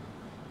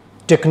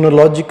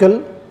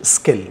technological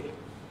skill.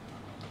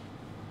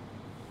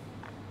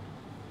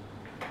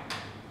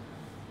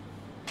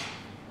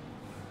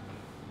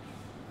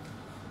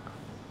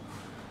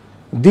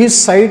 These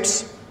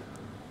sites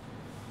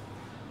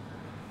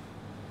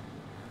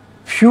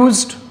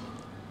fused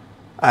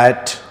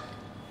at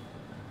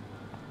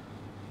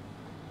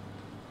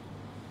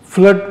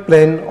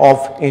floodplain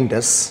of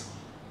Indus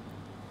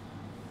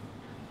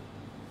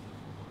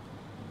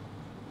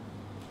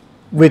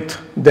with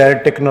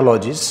their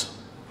technologies,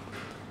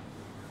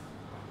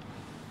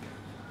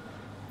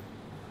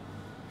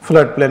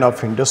 floodplain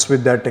of Indus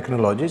with their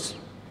technologies,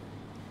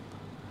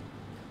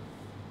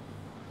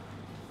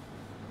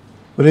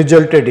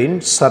 resulted in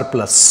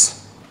surplus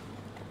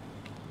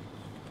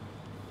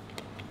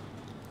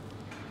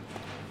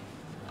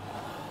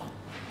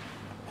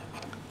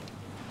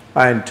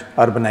and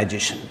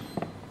urbanization.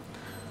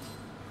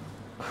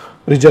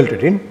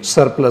 Resulted in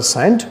surplus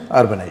and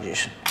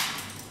urbanization.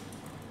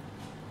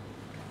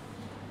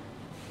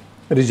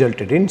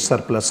 Resulted in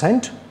surplus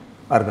and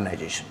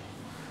urbanization.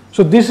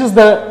 So this is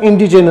the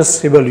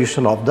indigenous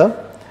evolution of the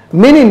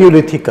many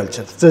Neolithic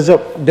cultures. This is a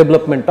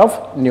development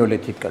of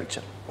Neolithic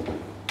culture.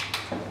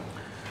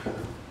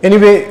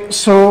 Anyway,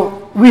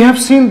 so we have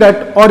seen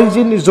that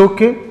origin is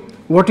okay.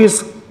 What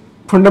is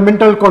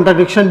fundamental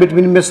contradiction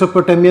between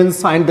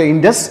Mesopotamians and the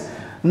Indus?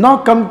 Now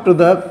come to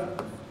the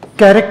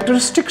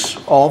characteristics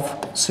of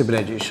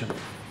civilization.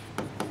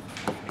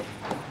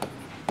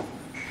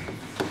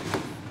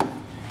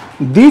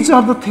 These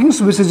are the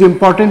things which is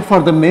important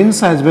for the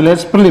mains as well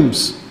as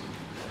prelims.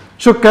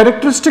 So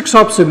characteristics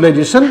of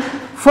civilization.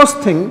 First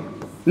thing,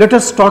 let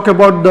us talk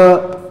about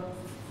the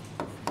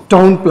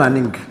town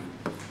planning.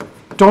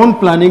 Town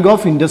planning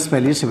of Indus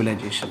Valley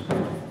civilization.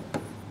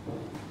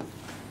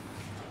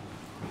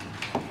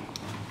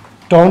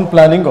 Town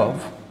planning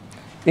of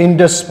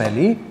Indus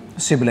Valley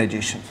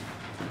civilization.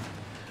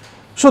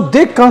 So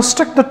they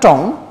construct the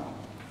town.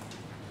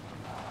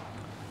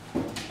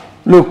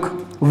 Look,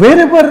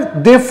 wherever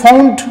they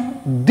found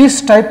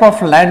this type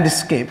of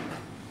landscape,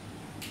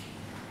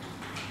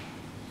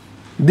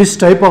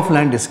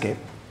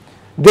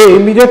 they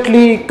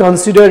immediately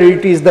consider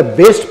it is the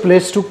best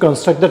place to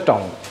construct the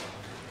town.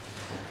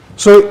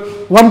 So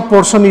one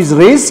portion is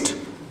raised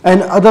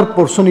and other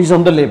portion is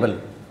on the level.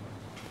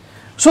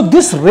 So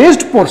this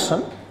raised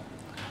portion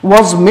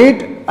was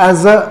made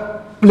as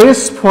a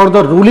place for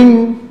the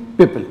ruling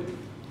people,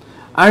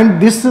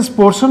 and this is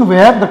portion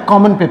where the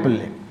common people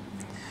live.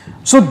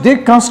 So they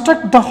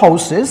construct the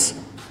houses.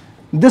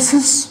 This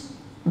is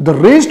the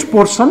raised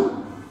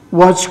portion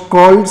was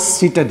called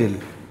citadel.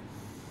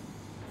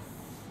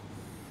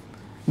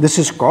 This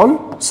is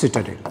called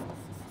citadel.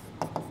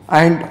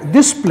 And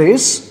this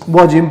place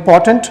was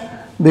important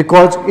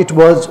because it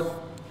was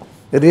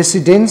a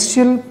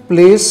residential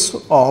place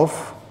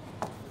of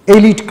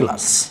elite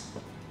class,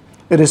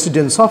 a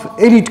residence of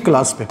elite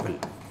class people.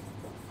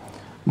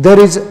 There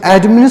is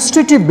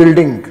administrative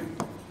building,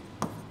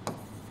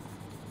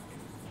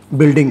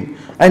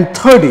 and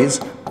third is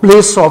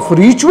place of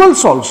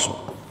rituals also,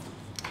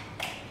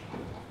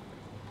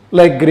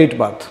 like Great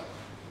Bath.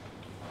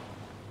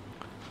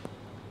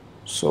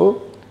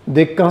 So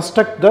they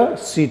construct the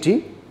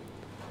city,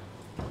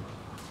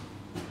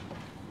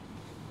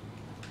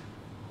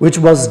 which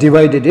was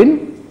divided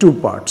in two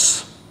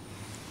parts.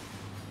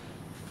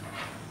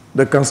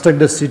 They construct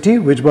the city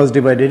which was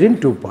divided in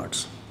two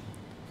parts.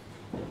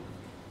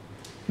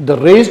 The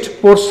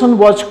raised portion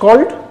was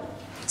called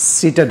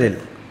citadel.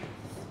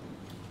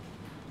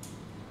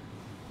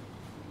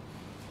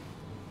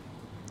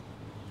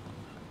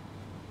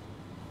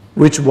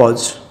 Which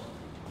was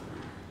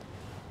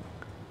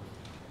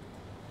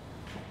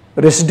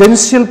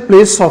residential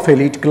place of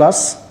elite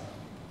class.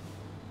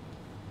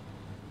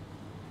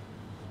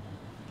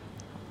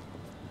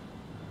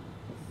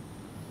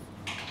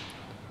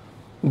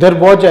 There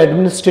was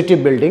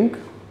administrative building,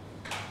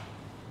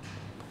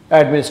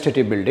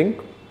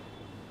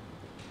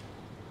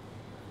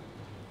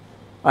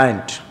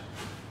 and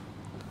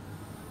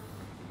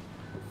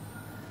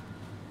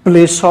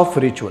place of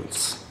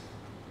rituals.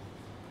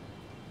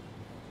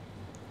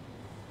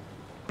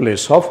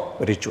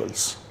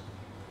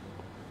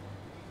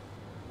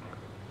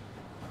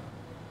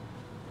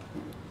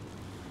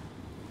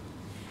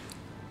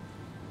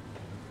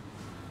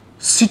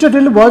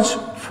 Citadel was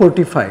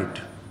fortified.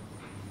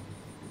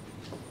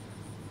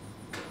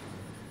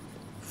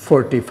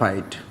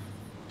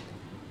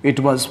 It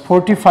was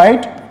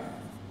fortified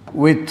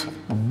with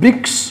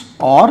bricks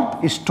or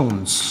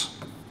stones.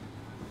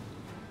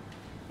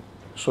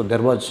 So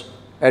there was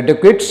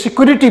adequate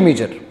security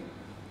measure.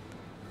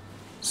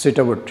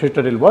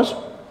 Citadel was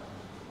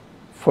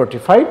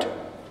fortified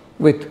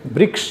with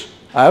bricks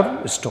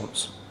or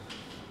stones.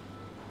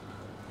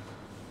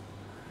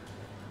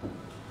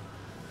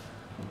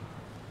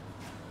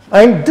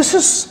 And this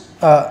is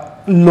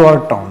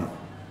lower town.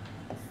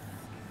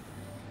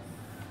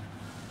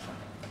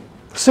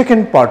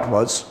 Second part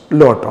was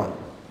lower town.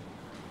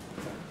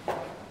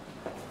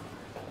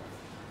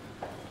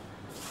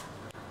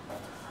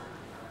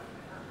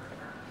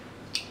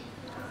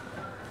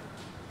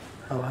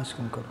 आवाज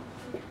कम करो,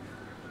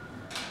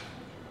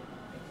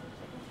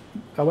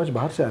 आवाज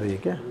बाहर से आ रही है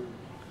क्या?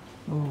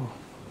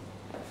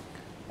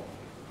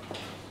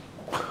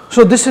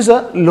 So this is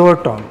a lower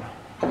town.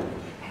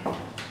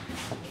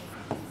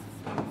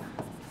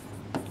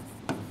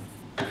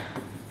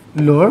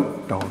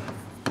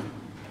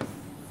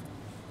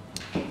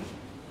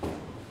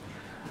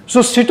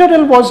 So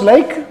citadel was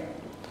like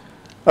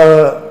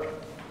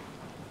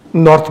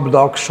North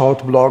Block,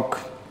 South Block,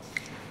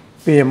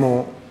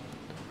 PMO,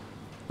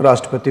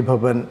 Rashtrapati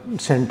Bhavan,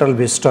 Central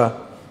Vista,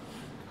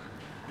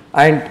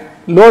 and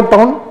lower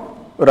town,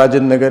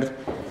 Rajendra Nagar.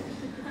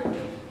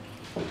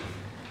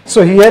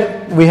 So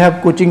here we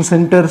have coaching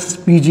centers,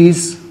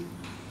 PGs,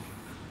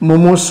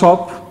 momo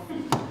shop.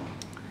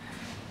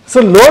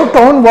 So lower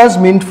town was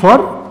meant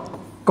for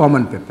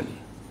common people.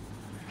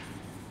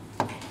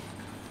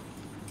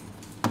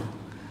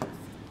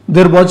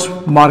 There was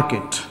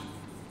market.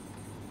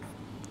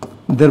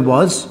 There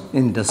was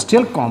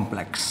industrial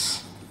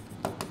complex.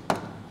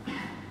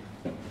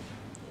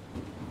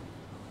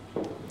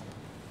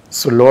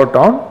 So lower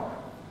town,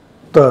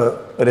 the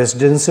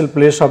residential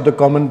place of the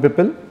common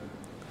people,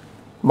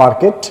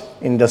 market,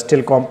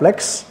 industrial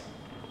complex.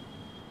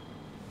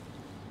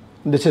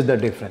 This is the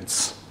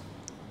difference.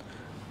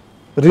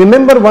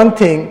 Remember one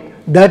thing,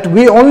 that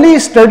we only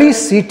study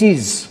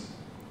cities,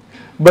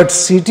 but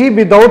city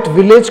without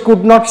village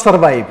could not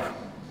survive.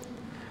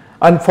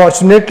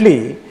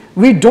 Unfortunately,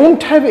 we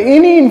don't have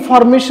any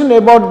information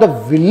about the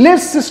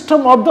village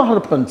system of the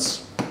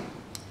Harappans.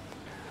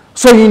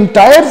 So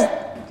entire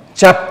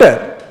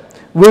chapter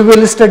we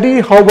will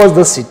study how was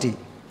the city,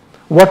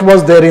 what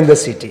was there in the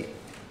city,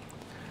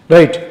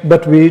 right?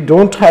 But we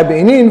don't have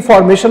any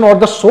information or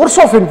the source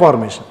of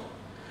information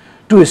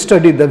to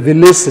study the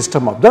village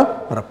system of the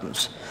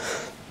Harappans.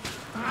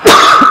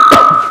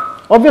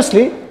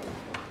 Obviously,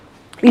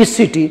 each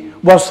city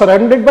was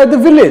surrounded by the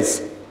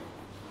village.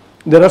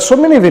 There are so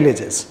many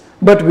villages,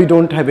 but we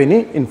don't have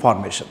any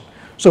information.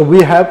 So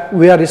we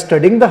are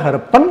studying the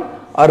Harappan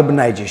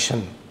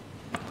urbanization,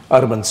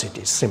 urban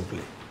cities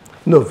simply,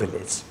 no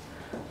village,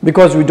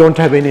 because we don't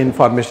have any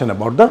information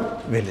about the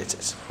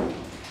villages.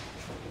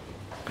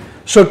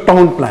 So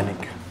town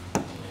planning.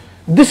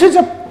 This is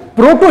a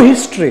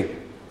proto-history.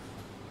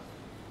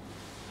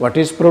 What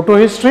is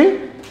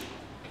proto-history?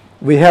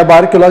 We have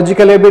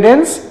archaeological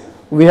evidence,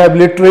 we have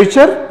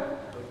literature,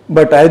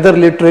 but either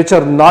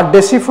literature not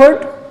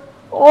deciphered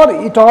or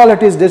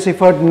it is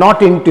deciphered,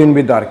 not in tune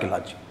with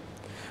archaeology.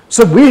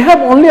 So we have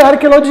only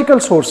archaeological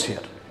source here.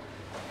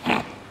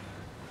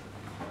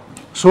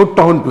 So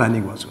town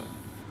planning was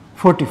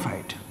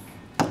fortified.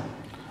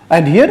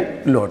 And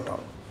here lower town.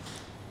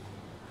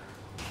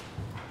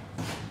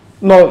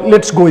 Now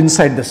let's go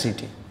inside the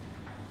city.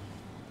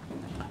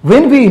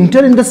 When we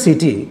enter in the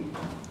city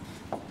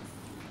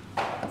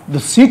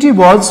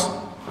was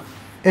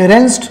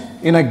arranged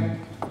in a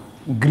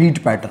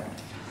grid pattern.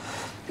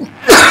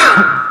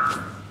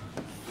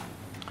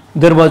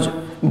 There was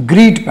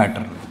grid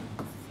pattern.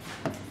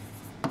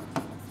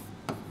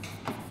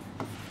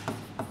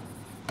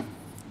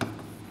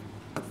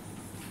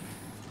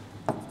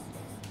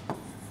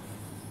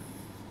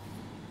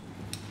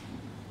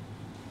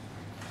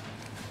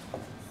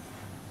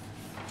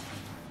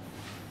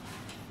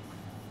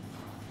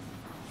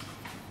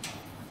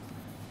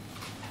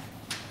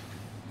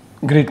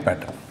 Grid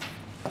pattern.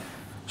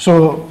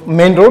 So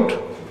main road,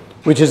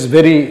 which is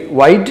very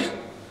wide,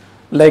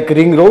 like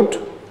ring road.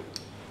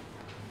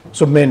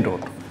 So main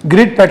road.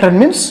 Grid pattern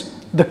means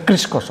the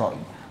crisscross all.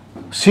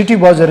 City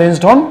was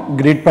arranged on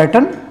grid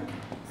pattern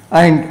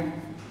and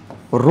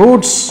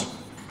roads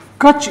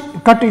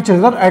cut each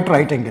other at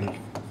right angle.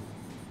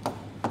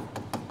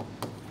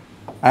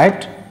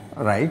 At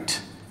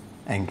right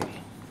angle.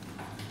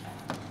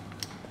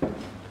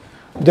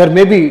 There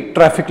may be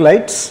traffic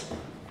lights.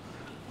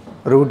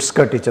 Roads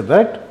cut each other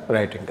at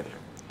right angle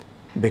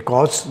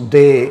because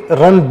they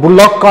run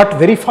bullock cart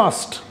very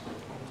fast,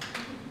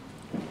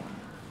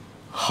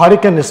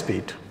 hurricane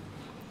speed.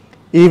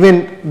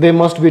 Even they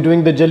must be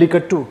doing the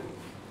jallicut too.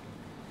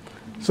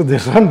 So they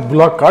run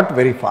bullock cart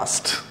very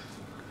fast,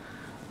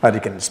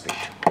 hurricane speed.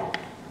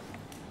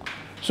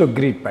 So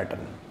grid pattern.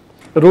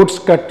 Roads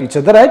cut each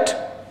other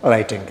at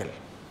right angle.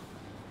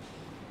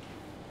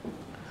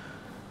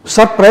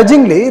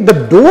 Surprisingly, the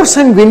doors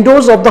and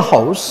windows of the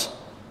house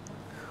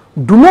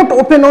do not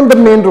open on the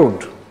main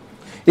road.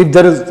 If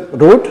there is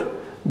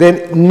road,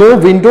 then no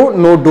window,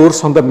 no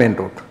doors on the main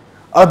road,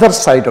 other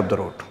side of the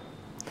road.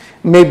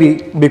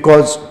 Maybe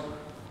because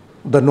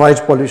the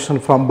noise pollution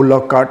from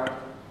bullock cart,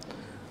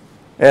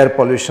 air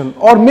pollution,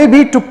 or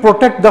maybe to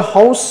protect the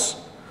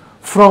house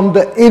from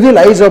the evil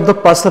eyes of the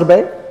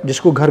passerby,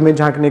 जिसको घर में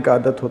झांकने का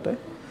आदत होता है.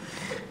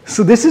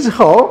 So this is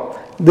how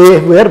they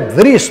were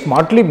very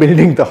smartly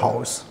building the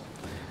house.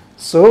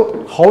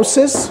 So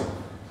houses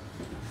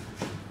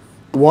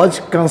was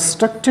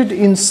constructed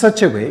in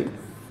such a way,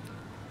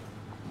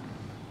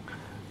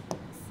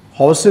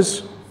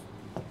 houses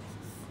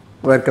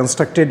were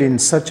constructed in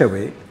such a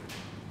way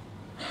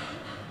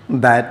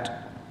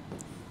that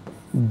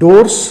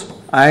doors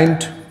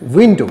and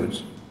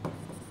windows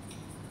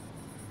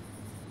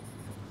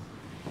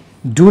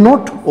do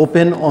not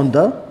open on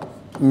the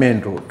main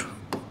road.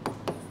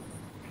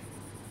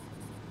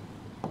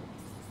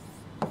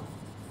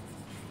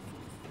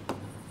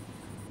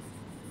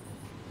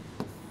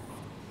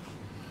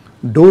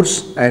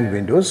 Doors and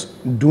windows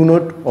do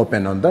not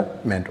open on the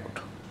main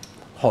road.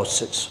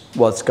 Houses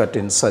was cut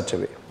in such a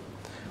way.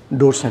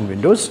 Doors and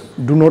windows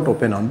do not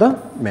open on the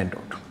main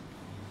road.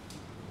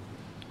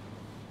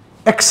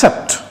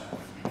 Except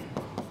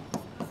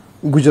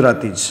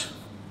Gujaratis.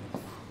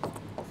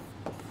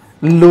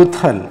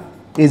 Lothal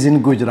is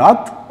in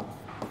Gujarat,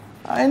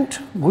 and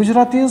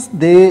Gujaratis,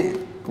 they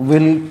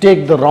will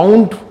take the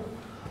round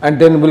and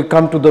then will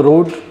come to the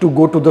road to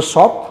go to the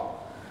shop.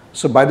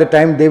 So by the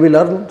time they will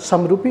earn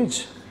some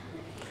rupees.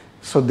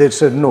 So they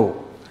said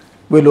no,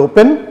 we'll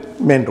open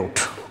main road.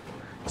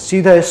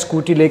 सीधा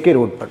scooty लेके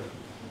road पर.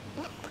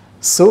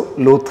 So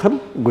Lothal,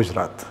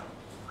 Gujarat.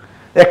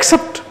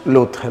 Except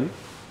Lothal,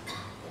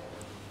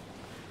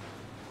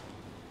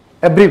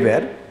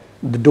 everywhere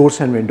the doors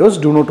and windows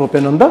do not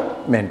open on the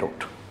main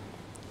road.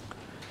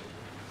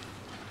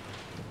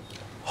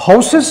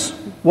 Houses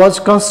was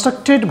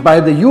constructed by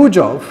the use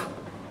of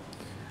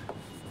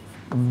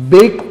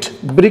baked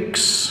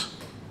bricks,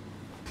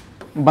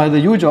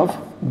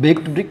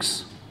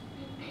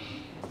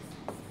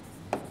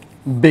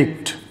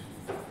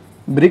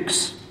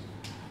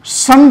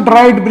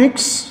 sun-dried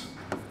bricks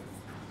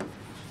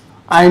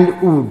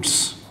and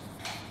woods.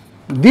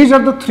 These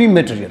are the three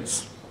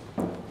materials.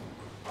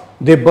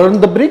 They burn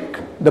the brick,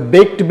 the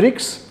baked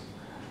bricks,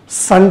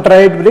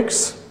 sun-dried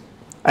bricks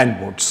and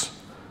woods.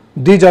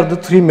 These are the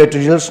three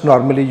materials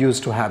normally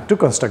used to have to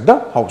construct the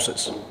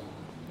houses.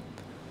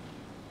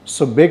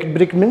 So baked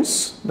brick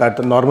means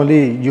that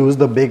normally use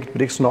the baked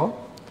bricks now,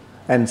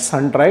 and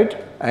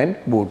sun-dried and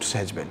woods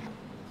as well.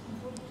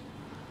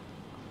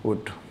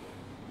 Wood.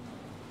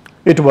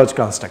 It was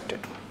constructed.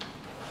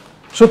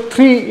 So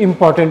three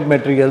important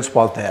materials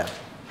was there.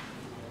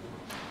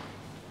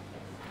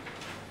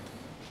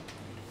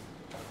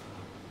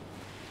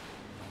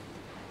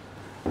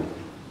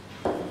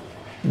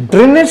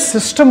 Drainage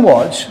system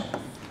was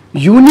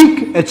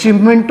unique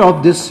achievement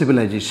of this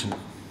civilization.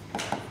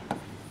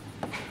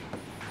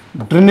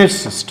 Drainage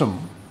system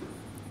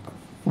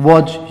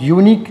was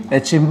unique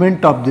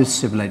achievement of this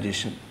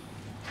civilization.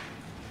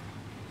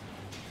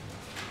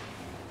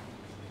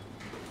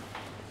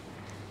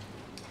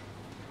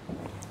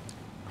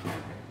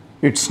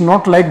 It's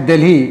not like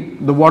Delhi,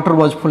 the water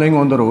was flowing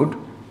on the road.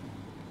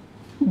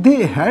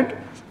 They had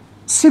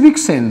civic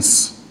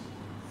sense.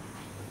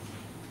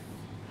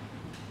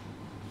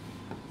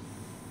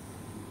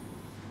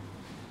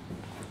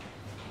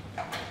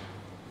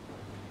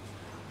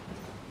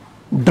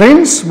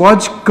 Drains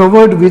was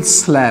covered with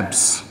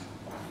slabs,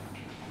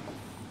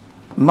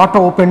 not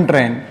an open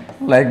drain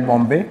like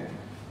Bombay.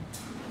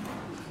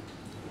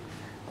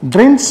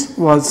 Drains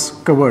was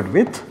covered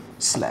with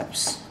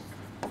slabs.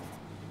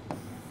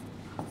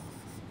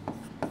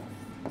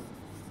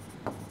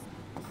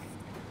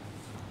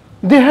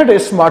 They had a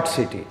smart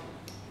city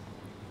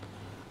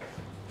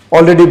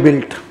already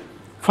built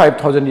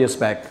 5,000 years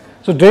back.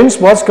 So drains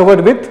was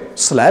covered with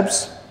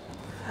slabs,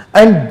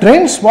 and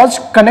drains was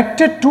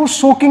connected to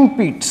soaking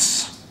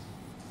pits.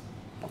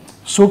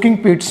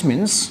 Soaking pits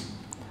means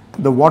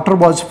the water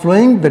was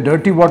flowing, the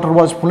dirty water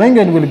was flowing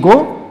and will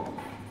go.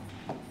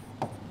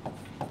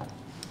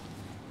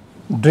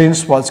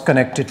 Drains was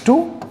connected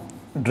to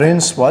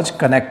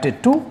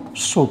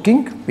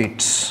soaking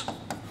pits.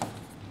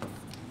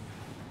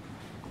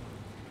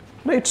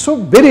 Right, so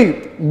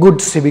very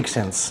good civic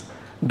sense.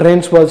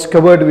 Drains was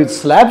covered with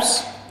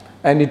slabs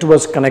and it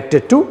was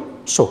connected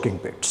to soaking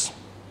pits.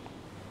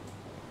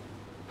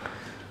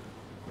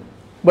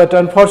 But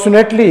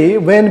unfortunately,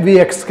 when we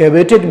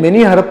excavated many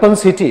Harappan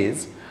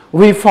cities,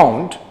 we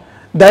found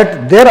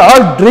that there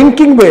are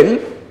drinking well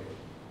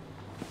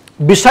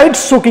besides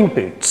soaking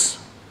pits.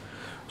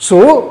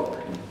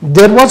 So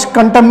there was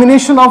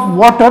contamination of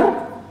water,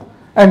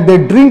 and they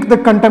drink the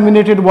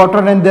contaminated water,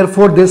 and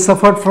therefore they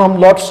suffered from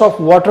lots of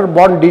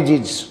waterborne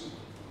disease.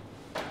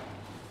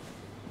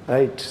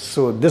 Right.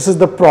 So this is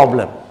the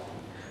problem.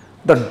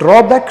 The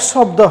drawbacks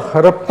of the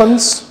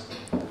Harappan's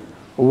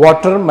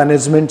water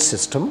management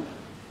system.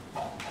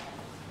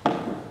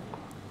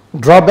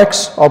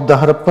 Drawbacks of the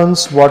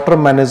Harappan's water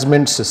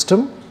management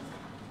system.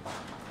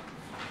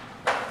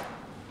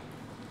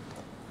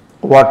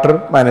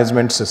 Water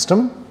management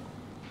system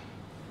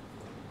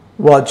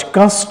was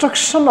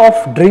construction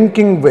of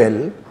drinking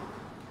well,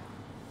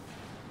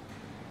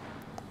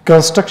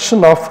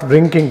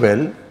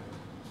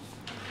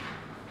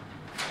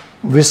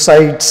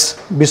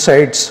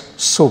 besides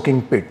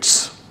soaking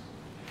pits.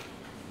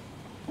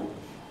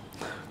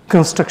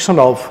 Construction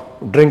of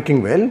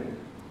drinking well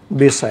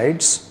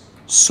besides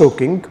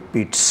soaking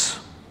pits.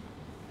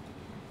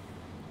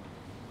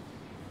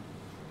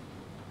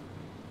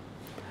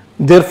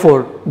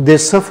 Therefore, they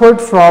suffered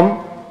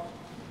from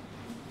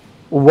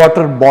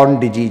waterborne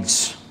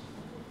disease.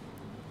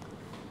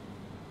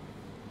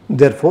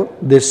 Therefore,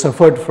 they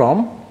suffered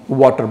from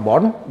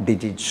waterborne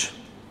disease.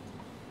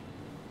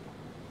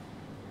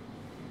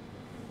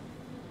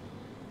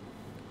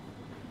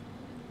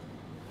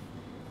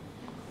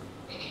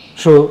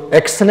 So,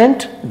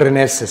 excellent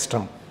drainage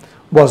system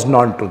was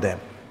known to them.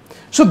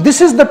 So,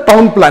 this is the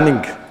town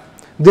planning.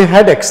 They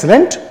had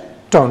excellent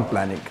town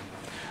planning.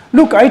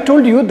 Look, I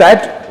told you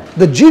that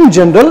in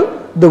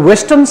general, the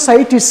western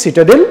side is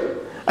citadel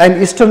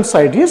and eastern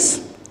side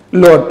is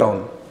lower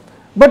town.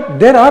 But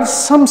there are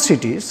some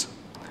cities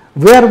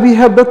where we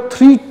have the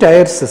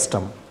 3-tier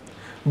system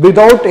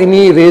without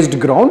any raised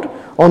ground.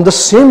 On the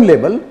same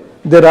level,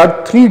 there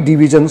are 3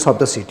 divisions of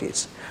the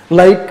cities.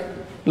 Like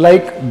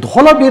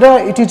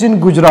Dholabira, it is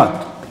in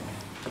Gujarat.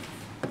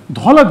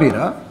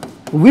 Dholabira,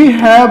 we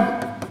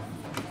have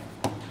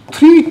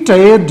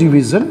 3-tier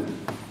division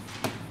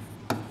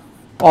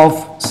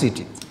of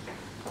city.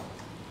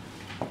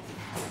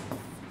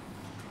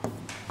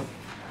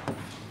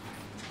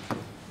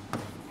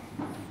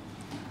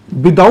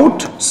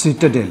 Without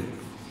citadel,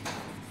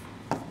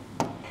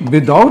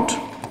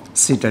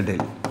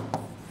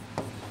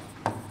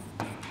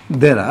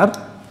 there are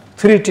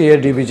 3-tier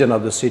division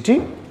of the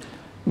city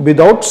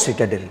without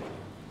citadel.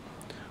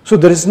 So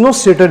there is no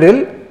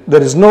citadel,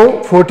 there is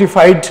no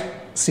fortified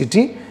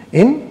city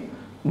in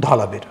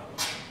Dholabira.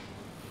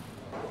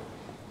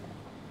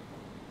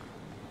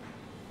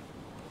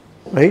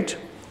 Right?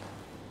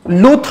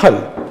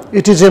 Lothal,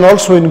 it is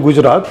also in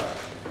Gujarat.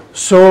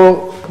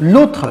 So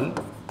Lothal,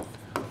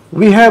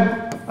 we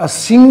have a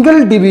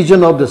single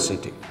division of the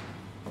city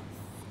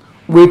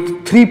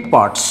with 3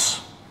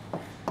 parts.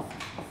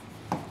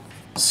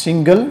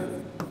 Single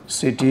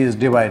city is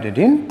divided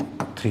in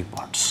 3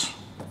 parts.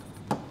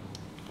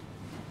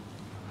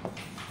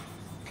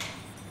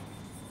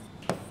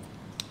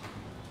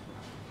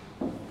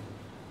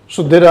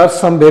 So there are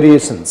some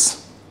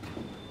variations.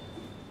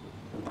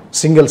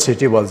 Single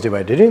city was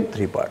divided in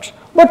 3 parts.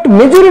 But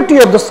majority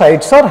of the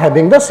sites are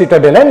having the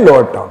citadel and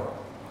lower town,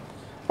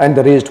 and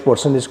the raised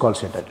portion is called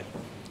citadel.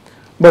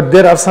 But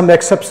there are some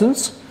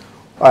exceptions,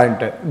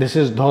 and this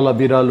is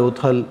Dholabira,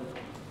 Lothal,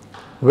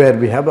 where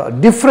we have a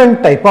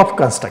different type of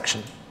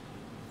construction.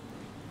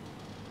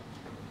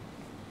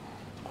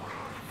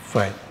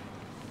 Fine.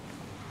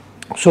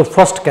 So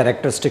first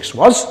characteristics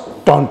was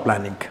town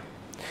planning.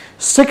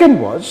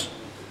 Second was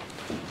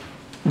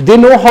they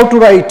know how to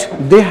write.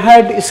 They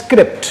had a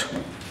script.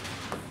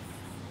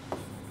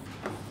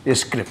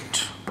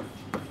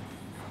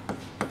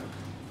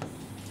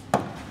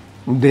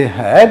 They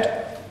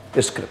had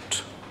a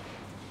script.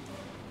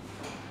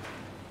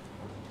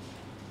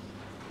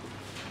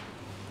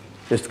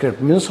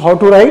 Script means how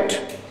to write.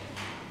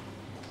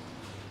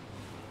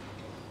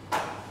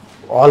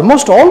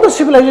 Almost all the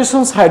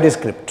civilizations had a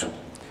script.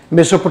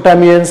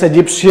 Mesopotamians,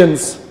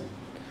 Egyptians.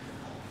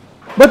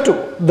 But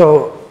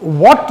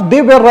what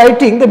they were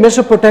writing, the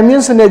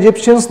Mesopotamians and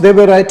Egyptians, they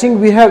were writing,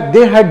 they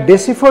had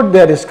deciphered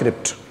their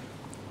script.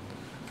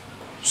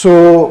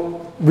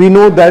 So we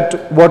know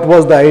that what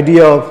was the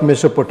idea of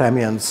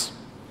Mesopotamians.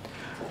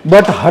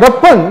 But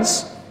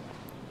Harappans,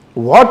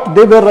 what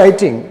they were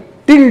writing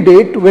till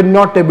date were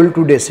not able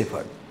to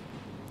decipher.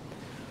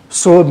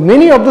 So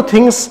many of the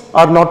things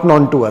are not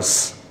known to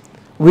us.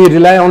 We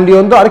rely only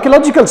on the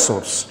archaeological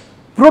source,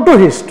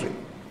 proto-history.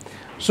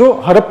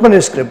 So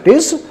Harappan script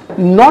is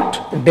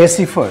not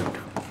deciphered.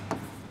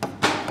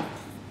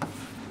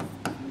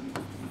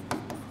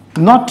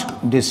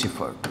 Not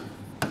deciphered.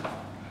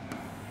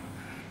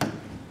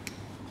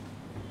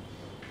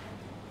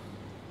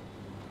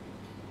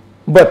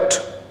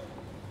 But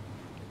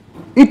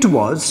it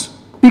was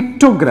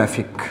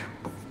pictographic.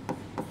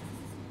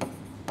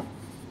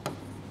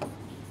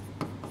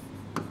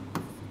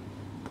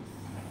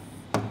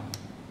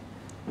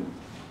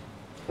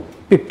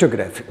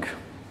 Pictographic.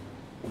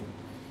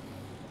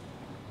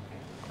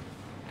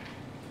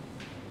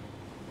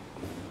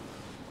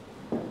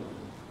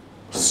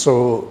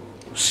 So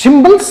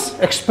symbols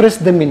express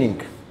the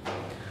meaning.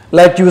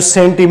 Like you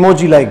sent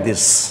emoji like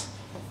this.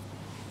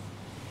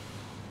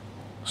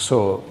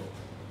 So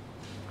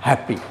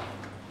happy,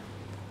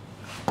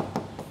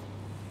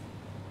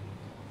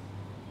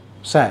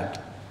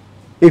 sad.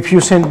 If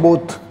you send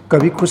both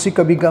kabhi khushi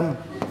kabhi gum,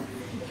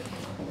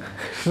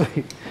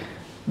 right,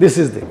 this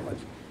is the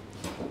emoji,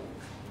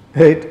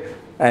 right?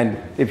 And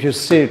if you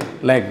say it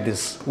like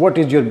this, what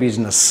is your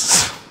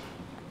business?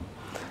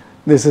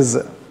 This is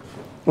a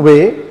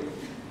way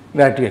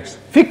that you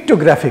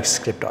pictographic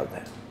script are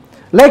there.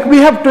 Like we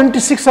have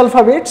 26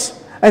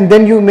 alphabets and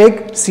then you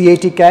make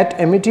CAT, cat,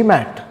 MET,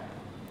 mat.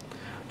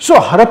 So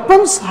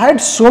Harappans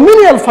had so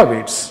many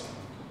alphabets,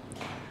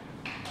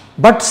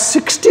 but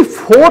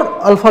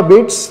 64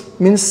 alphabets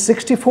means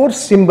 64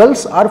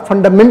 symbols are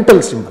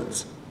fundamental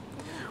symbols,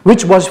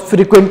 which was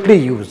frequently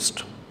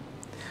used.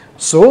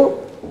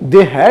 So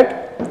they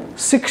had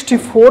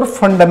 64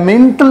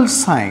 fundamental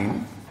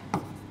sign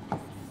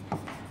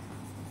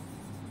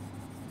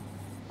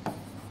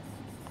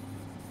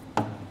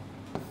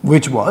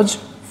which was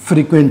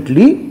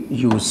frequently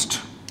used.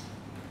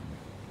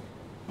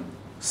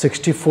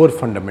 64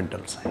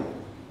 fundamental sign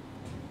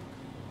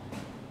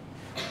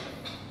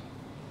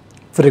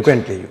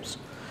frequently used.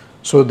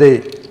 So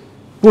they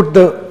put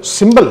the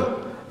symbol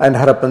and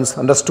Harappans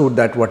understood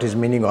that what is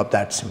meaning of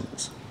that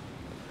symbols.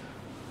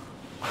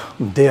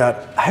 They are,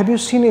 have you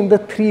seen in the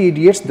Three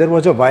Idiots, there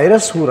was a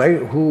virus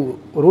who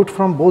wrote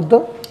from both the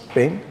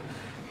pen.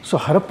 So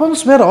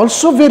Harappans were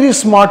also very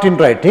smart in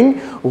writing.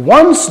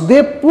 Once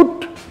they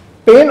put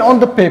pen on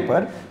the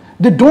paper,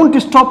 they don't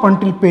stop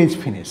until page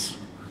finish.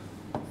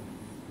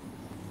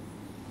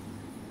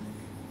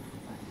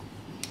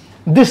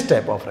 This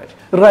type of writing,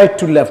 right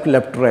to left,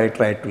 left to right,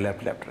 right to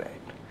left, left to right.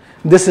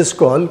 This is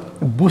called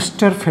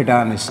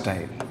Buster-Fedan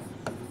style.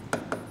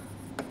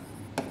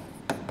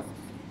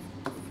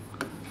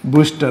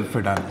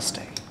 Buster-Fedan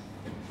style.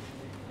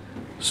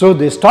 So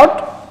they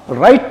start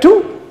right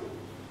to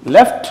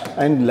left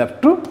and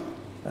left to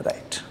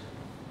right.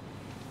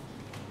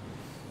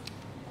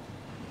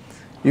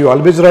 You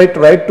always write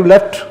right to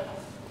left,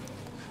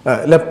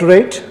 left to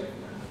right.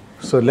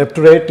 So left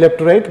to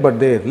right, but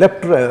they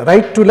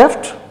right to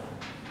left,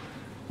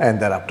 and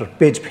thereafter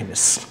page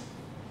finish.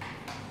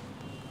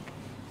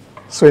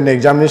 So in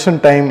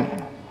examination time,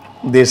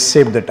 they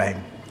save the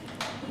time.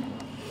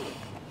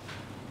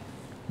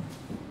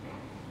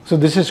 So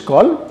this is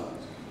called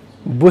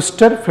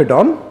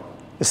Buster-Fedan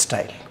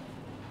style.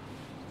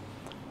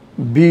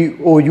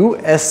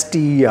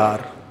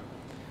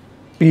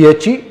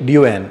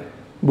 B-O-U-S-T-E-R-P-H-E-D-O-N,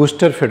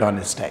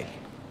 Buster-Fedan style.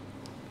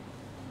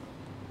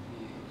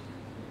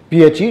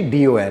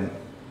 P-H-E-D-O-N,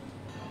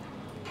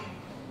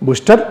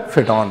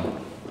 Buster-Fedan.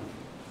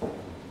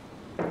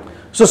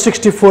 So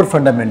 64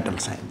 fundamental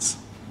signs.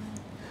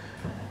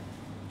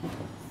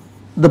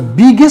 The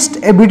biggest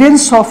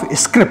evidence of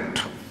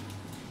script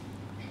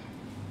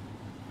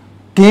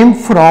came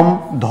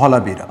from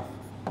Dholavira.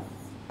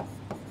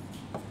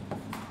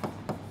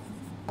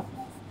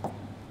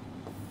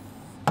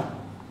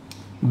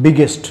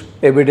 Biggest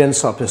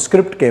evidence of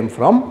script came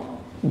from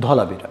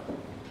Dholavira.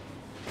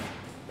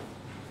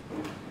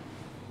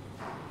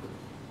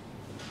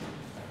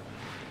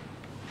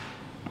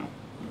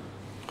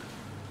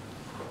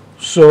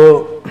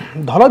 So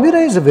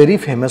Dholavira is a very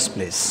famous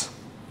place.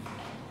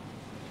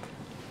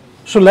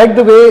 So like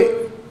the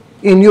way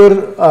in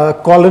your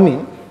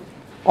colony,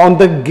 on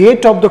the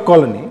gate of the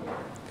colony,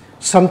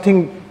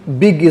 something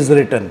big is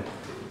written,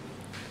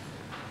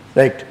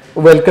 like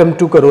welcome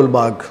to Karol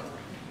Bagh.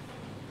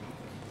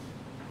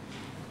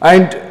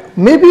 And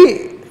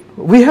maybe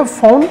we have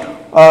found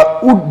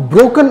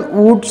broken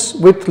woods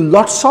with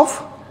lots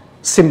of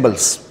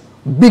symbols,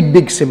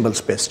 big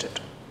symbols pasted.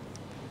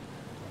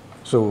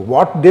 So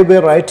what they were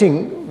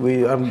writing,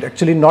 we are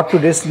actually not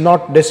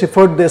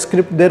deciphered the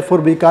script, therefore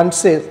we can't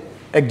say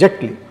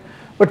exactly.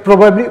 But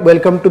probably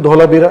welcome to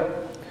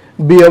Dholabira,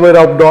 be aware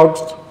of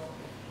dogs,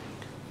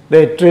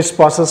 the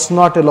trespassers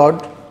not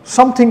allowed,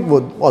 something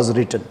was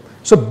written.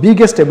 So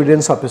biggest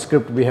evidence of a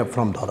script we have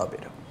from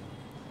Dholabira.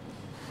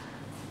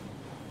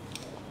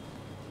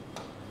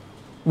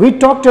 We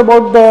talked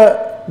about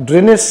the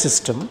drainage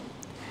system.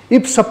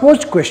 If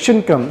suppose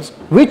question comes,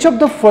 which of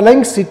the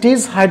following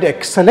cities had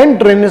excellent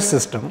drainage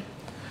system,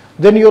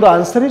 then your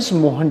answer is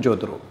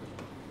Mohenjo-daro.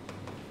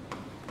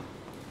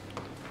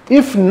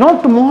 If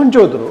not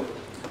Mohenjo-daro,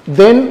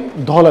 then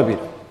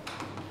Dholabira.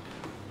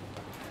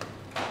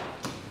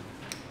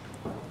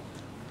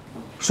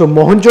 So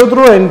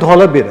Mohenjo-daro and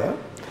Dholabira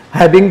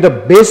having the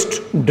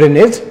best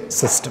drainage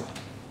system.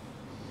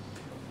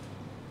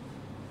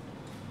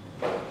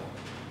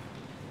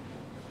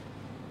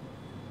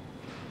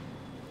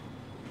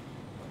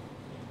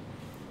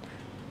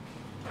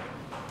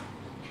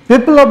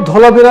 People of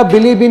Dholabira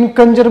believe in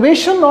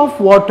conservation of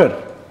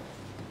water.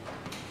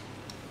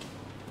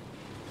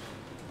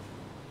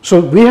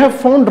 So we have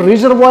found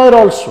reservoir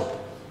also,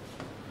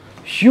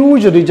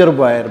 huge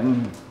reservoir,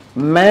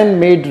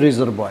 man-made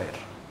reservoir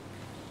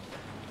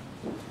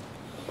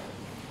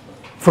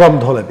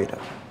from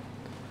Dholabira.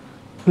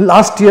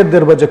 Last year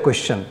there was a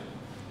question,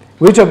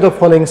 which of the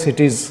following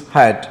cities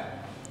had,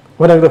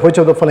 which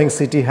of the following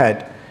city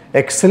had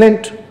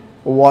excellent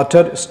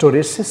water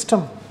storage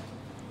system?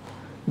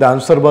 The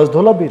answer was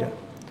Dholabira.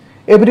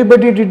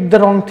 Everybody did the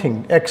wrong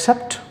thing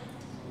except,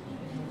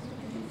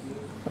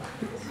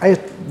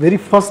 very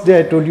first day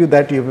I told you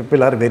that you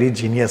people are very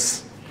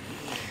genius.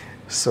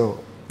 So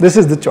this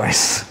is the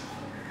choice.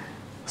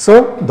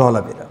 So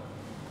Dholabira.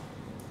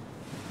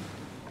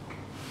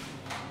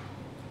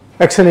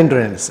 Excellent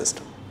drainage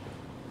system.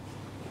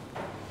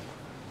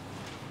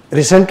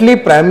 Recently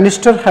Prime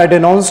Minister had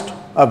announced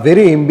a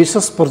very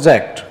ambitious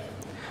project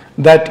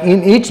that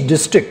in each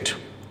district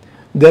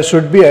there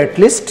should be at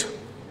least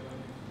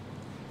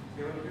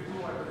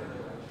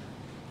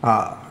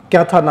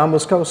क्या था नाम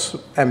उसका, उस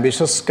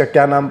ambitious का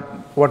क्या नाम,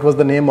 what was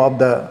the name of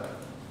the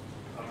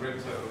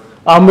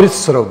Amrit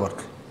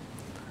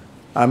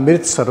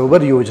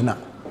Sarovar Yojana.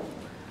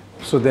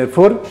 So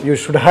therefore you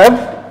should have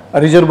a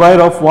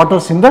reservoir of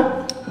waters in the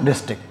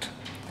district.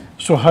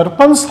 So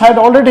Harpans had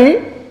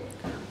already,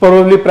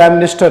 probably Prime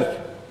Minister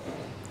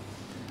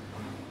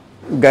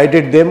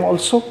guided them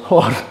also,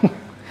 or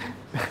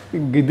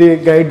they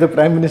guide the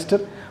Prime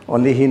Minister,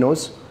 only he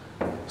knows.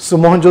 So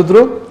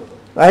Mohenjo-daro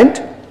and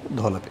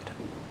Dholabira.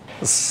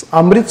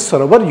 Amrit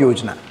Sarovar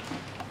Yojana.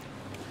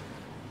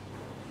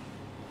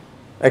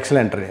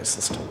 Excellent drainage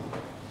system.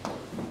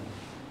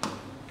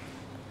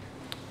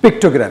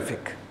 Pictographic.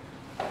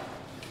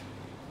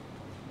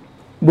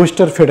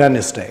 Buster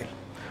Fedan style.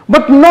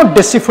 But not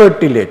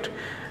deciphered till late.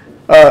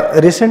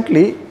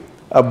 Recently,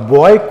 a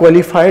boy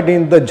qualified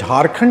in the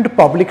Jharkhand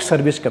Public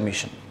Service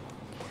Commission.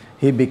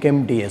 He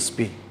became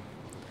DSP.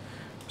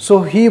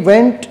 So he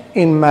went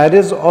in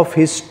marriage of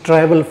his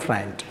tribal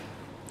friend.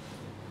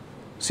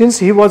 Since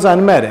he was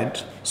unmarried,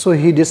 so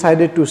he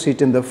decided to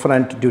sit in the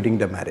front during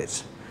the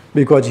marriage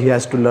because he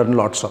has to learn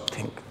lots of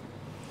things.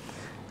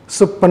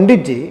 So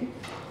Panditji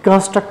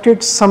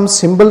constructed some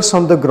symbols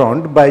on the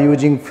ground by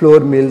using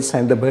floor mills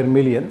and the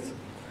vermilions,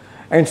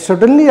 and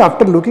suddenly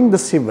after looking the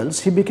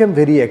symbols, he became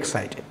very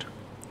excited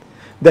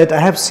that I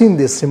have seen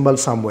this symbol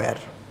somewhere.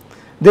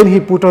 Then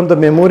he put on the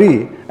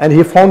memory and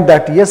he found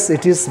that yes,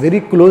 it is very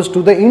close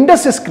to the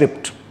Indus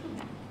script.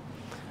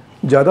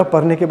 ज़्यादा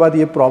पढ़ने के बाद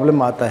ये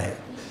problem आता है.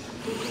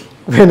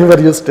 Whenever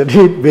you study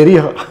it very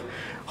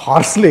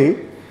harshly,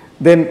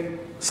 then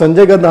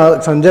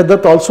Sanjay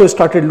Dutt also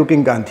started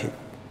looking Gandhi.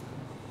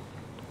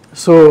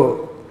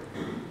 So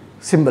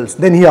symbols.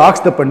 Then he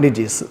asked the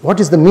Panditjis, what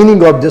is the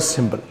meaning of this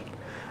symbol?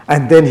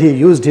 And then he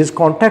used his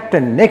contact,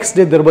 and next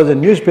day there was a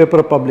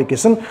newspaper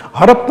publication,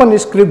 Harappan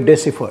script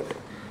deciphered.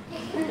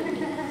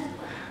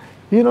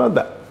 You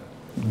know,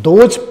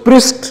 those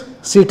priests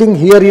sitting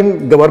here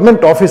in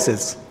government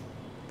offices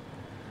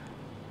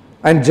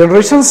and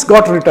generations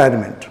got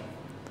retirement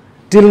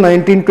till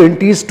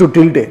 1920s to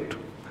till date.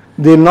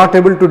 They are not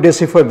able to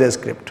decipher their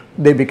script.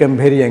 They become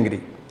very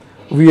angry.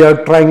 We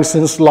are trying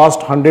since last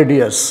 100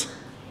 years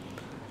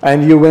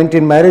and you went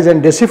in marriage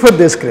and deciphered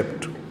the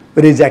script,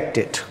 reject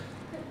it.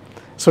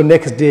 So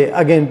next day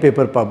again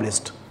paper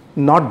published,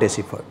 not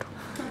deciphered.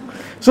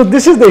 So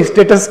this is the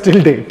status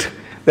till date,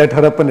 that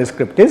Harappan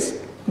script is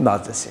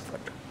not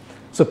deciphered.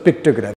 So pictography.